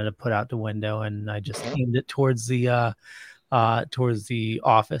antenna to put out the window, and I just aimed it towards the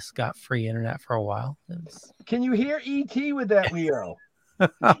office, got free internet for a while. Can you hear ET with that, Leo?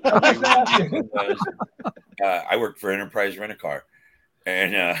 I worked for Enterprise Rent-A-Car,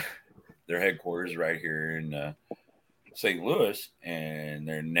 and their headquarters right here in St. Louis, and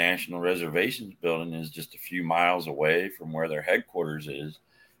their National Reservations building is just a few miles away from where their headquarters is,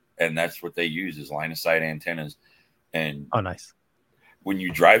 and that's what they use is line of sight antennas. And oh, nice. When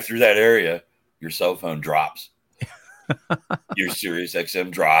you drive through that area, your cell phone drops. Your Sirius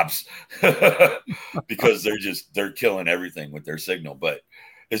XM drops because they're killing everything with their signal, but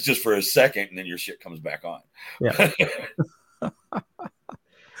it's just for a second and then your shit comes back on. Yeah.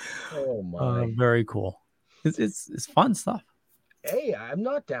 Oh my. Very cool. It's fun stuff. Hey, I'm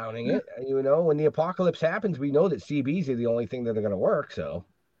not downing it. When the apocalypse happens, we know that CBs are the only thing that are going to work. So.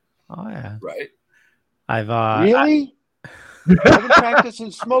 Oh yeah. Right. I've really. I've been practicing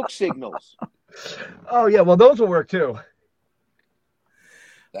smoke signals. Oh yeah, well those will work too.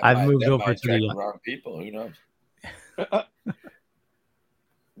 I've moved over might to the attract wrong people. Who knows?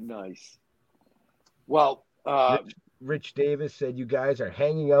 Nice. Well, Rich Davis said you guys are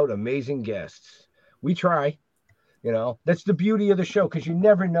hanging out amazing guests. We try. You know, that's the beauty of the show because you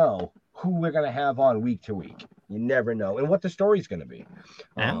never know who we're going to have on week to week. You never know. And what the story's going to be.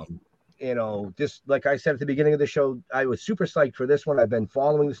 Yeah. You know, just like I said at the beginning of the show, I was super psyched for this one. I've been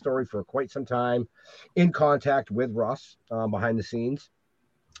following the story for quite some time, in contact with Russ behind the scenes.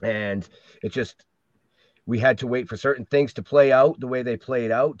 And it just, we had to wait for certain things to play out the way they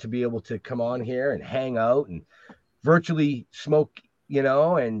played out to be able to come on here and hang out and virtually smoke, you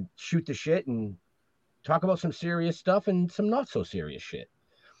know, and shoot the shit and talk about some serious stuff and some not so serious shit,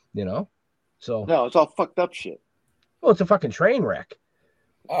 you know? So no, it's all fucked up shit. Well, it's a fucking train wreck.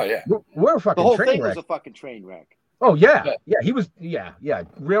 Oh yeah, we're a fucking the whole train thing wreck. was a fucking train wreck. Oh yeah, he was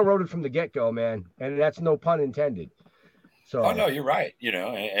railroaded from the get go, man, and that's no pun intended. So oh no, you're right. You know,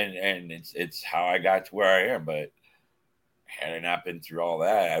 and it's how I got to where I am. But had I not been through all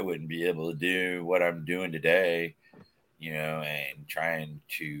that, I wouldn't be able to do what I'm doing today. You know, and trying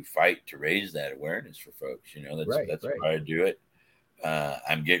to fight to raise that awareness for folks. You know, that's why I do it.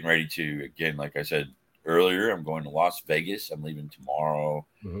 I'm getting ready to, again, like I said earlier, I'm going to Las Vegas. I'm leaving tomorrow.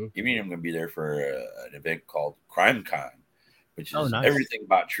 Even I'm going to be there for an event called Crime Con, which is nice. everything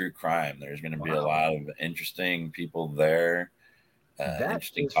about true crime. There's going to be a lot of interesting people there,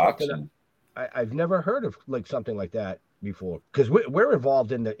 interesting talks. I've never heard of like something like that before because we're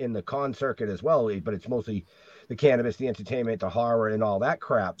involved in the con circuit as well, but it's mostly the cannabis, the entertainment, the horror, and all that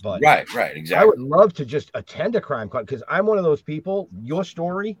crap. But right, exactly. I would love to just attend a crime con because I'm one of those people. Your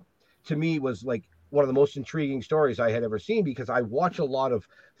story to me was like one of the most intriguing stories I had ever seen because I watch a lot of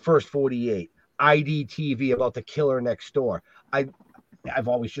First 48, IDTV about the killer next door. I've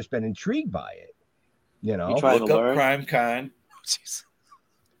always just been intrigued by it. You know, look up Crime Con.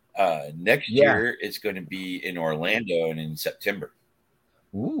 Next year it's going to be in Orlando and in September.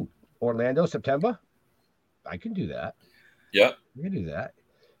 Ooh, Orlando, September. I can do that. Yep, we can do that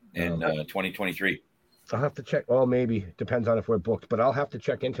in 2023. I'll have to check. Well, maybe depends on if we're booked, but I'll have to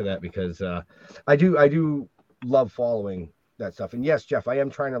check into that because I do love following that stuff. And yes, Jeff, I am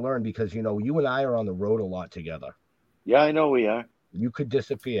trying to learn because you know you and I are on the road a lot together. Yeah, I know we are. You could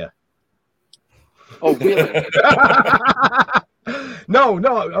disappear. Oh, really? No,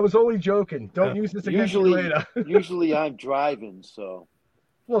 I was only joking. Don't use this against me later. Usually I'm driving, so.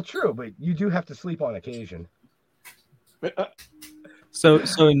 Well, true, but you do have to sleep on occasion. So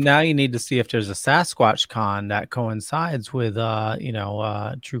now you need to see if there's a Sasquatch con that coincides with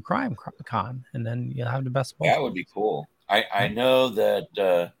True Crime Con, and then you'll have the best. That would be cool. I know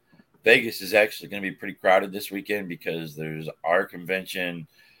that Vegas is actually going to be pretty crowded this weekend because there's our convention,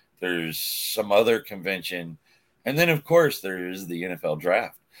 there's some other convention, and then of course there is the NFL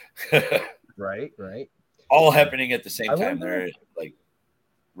draft. Right. All happening at the same time. They're like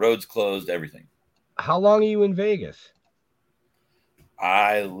roads closed, everything. How long are you in Vegas?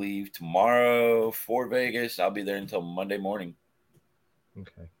 I leave tomorrow for Vegas. I'll be there until Monday morning.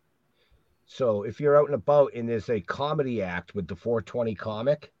 Okay. So if you're out and about and there's a comedy act with the 420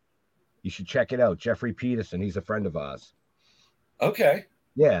 comic, you should check it out. Jeffrey Peterson. He's a friend of ours. Okay.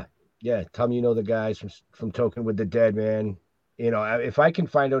 Yeah. Tell me you know the guys from Token with the Dead, man. You know, if I can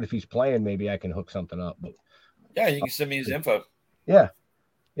find out if he's playing, maybe I can hook something up. But yeah, you can send me his info. Yeah.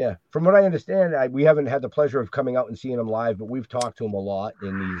 From what I understand, we haven't had the pleasure of coming out and seeing him live, but we've talked to him a lot,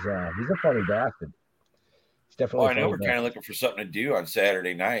 and he's a funny bastard. He's definitely. Well, I know we're kind of looking for something to do on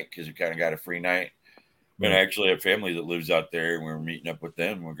Saturday night because we kind of got a free night. And I actually have family that lives out there, and we're meeting up with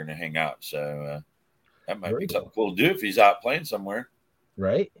them. We're going to hang out, so that might be something cool to do if he's out playing somewhere.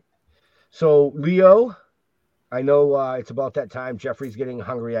 Right. So Leo, I know it's about that time. Jeffrey's getting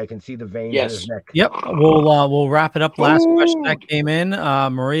hungry. I can see the veins in his neck. Yep. We'll wrap it up. Last question that came in.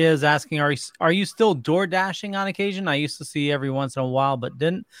 Maria is asking, are you still door dashing on occasion? I used to see every once in a while, but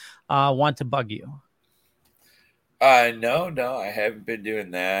didn't want to bug you. No, I haven't been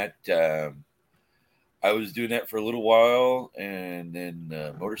doing that. I was doing that for a little while, and then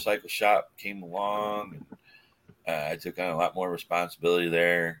the motorcycle shop came along. And, I took on a lot more responsibility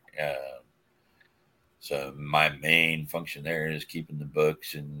there. So my main function there is keeping the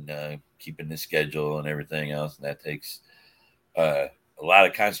books and keeping the schedule and everything else. And that takes a lot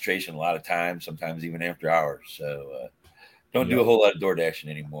of concentration, a lot of time, sometimes even after hours. So don't do a whole lot of door dashing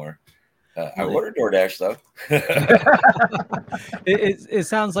anymore. I order DoorDash though. It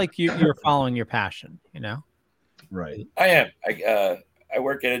sounds like you're following your passion, you know? Right. I am. I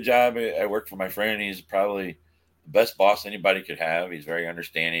work at a job. I work for my friend. He's probably the best boss anybody could have. He's very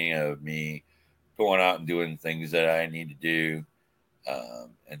understanding of me going out and doing things that I need to do.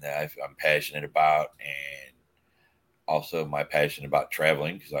 and that I'm passionate about, and also my passion about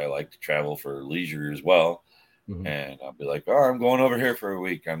traveling, because I like to travel for leisure as well. Mm-hmm. And I'll be like, oh, I'm going over here for a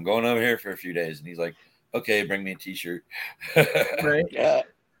week. I'm going over here for a few days. And he's like, okay, bring me a t-shirt. Right. Yeah.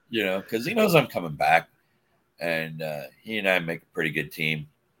 You know, because he knows I'm coming back. And he and I make a pretty good team.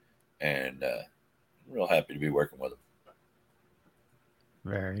 And I'm real happy to be working with him.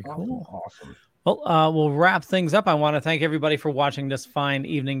 Very cool. Awesome. Well, we'll wrap things up. I want to thank everybody for watching this fine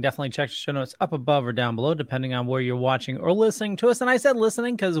evening. Definitely check the show notes up above or down below, depending on where you're watching or listening to us. And I said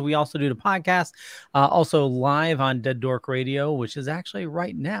listening because we also do the podcast, also live on Dead Dork Radio, which is actually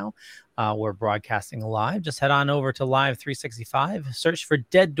right now. We're broadcasting live. Just head on over to Live 365, search for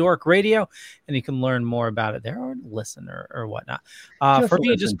Dead Dork Radio, and you can learn more about it there, or listen or whatnot. For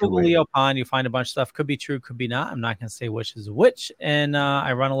me, just Google Leo Pond. You find a bunch of stuff. Could be true, could be not. I'm not going to say which is which. And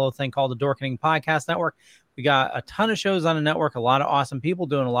I run a little thing called the Dorkening Podcast Network. We got a ton of shows on the network, a lot of awesome people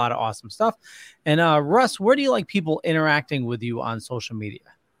doing a lot of awesome stuff. And Russ, where do you like people interacting with you on social media?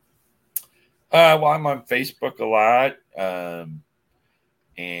 Well, I'm on Facebook a lot.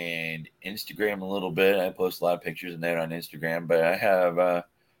 And Instagram a little bit. I post a lot of pictures and that on Instagram, but I have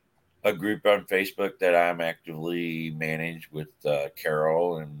a group on Facebook that I'm actively manage with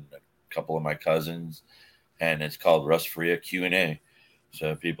Carol and a couple of my cousins, and it's called Russ Faria Q&A.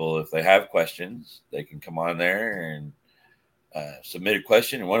 So people, if they have questions, they can come on there and submit a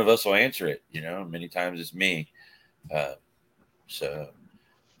question, and one of us will answer it. You know, many times it's me. So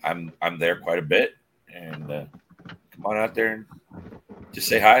I'm there quite a bit, and come on out there and just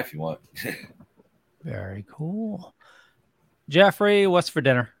say hi if you want. Very cool. Jeffrey, what's for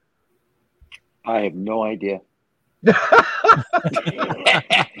dinner? I have no idea.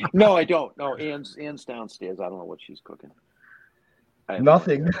 No, I don't. No, Ann's downstairs. I don't know what she's cooking.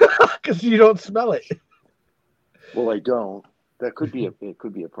 Nothing, because you don't smell it. Well, I don't. That could be a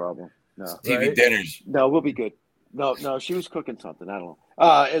problem. No, TV dinners. No, we'll be good. No, she was cooking something. I don't know.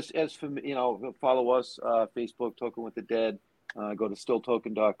 As for follow us, Facebook, Token with the Dead. Go to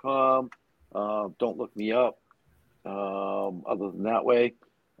stilltoken.com. Don't look me up. Other than that way.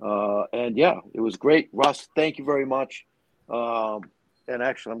 And yeah, it was great. Russ, thank you very much. And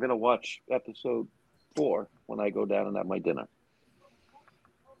actually, I'm going to watch episode 4 when I go down and have my dinner.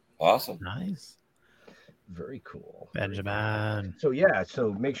 Awesome. Nice. Very cool. Benjamin. So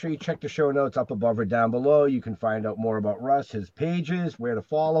make sure you check the show notes up above or down below. You can find out more about Russ, his pages, where to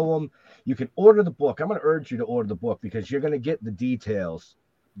follow him. You can order the book. I'm going to urge you to order the book because you're going to get the details,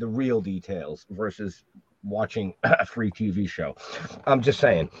 the real details, versus watching a free TV show. I'm just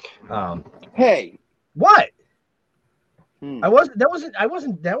saying. Hey, what? That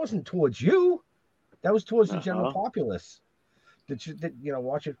wasn't towards you. That was towards the general populace. That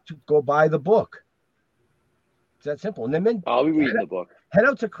watch it, to go buy the book. It's that simple. And then I'll be reading the book. Head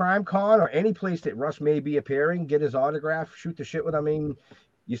out to CrimeCon or any place that Russ may be appearing. Get his autograph. Shoot the shit with him. I mean,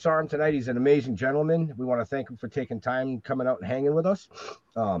 you saw him tonight. He's an amazing gentleman. We want to thank him for taking time coming out and hanging with us.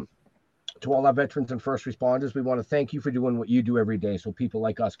 To all our veterans and first responders, we want to thank you for doing what you do every day so people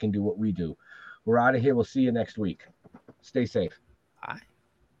like us can do what we do. We're out of here. We'll see you next week. Stay safe. Bye.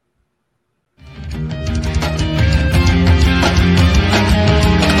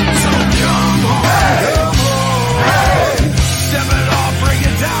 So come on.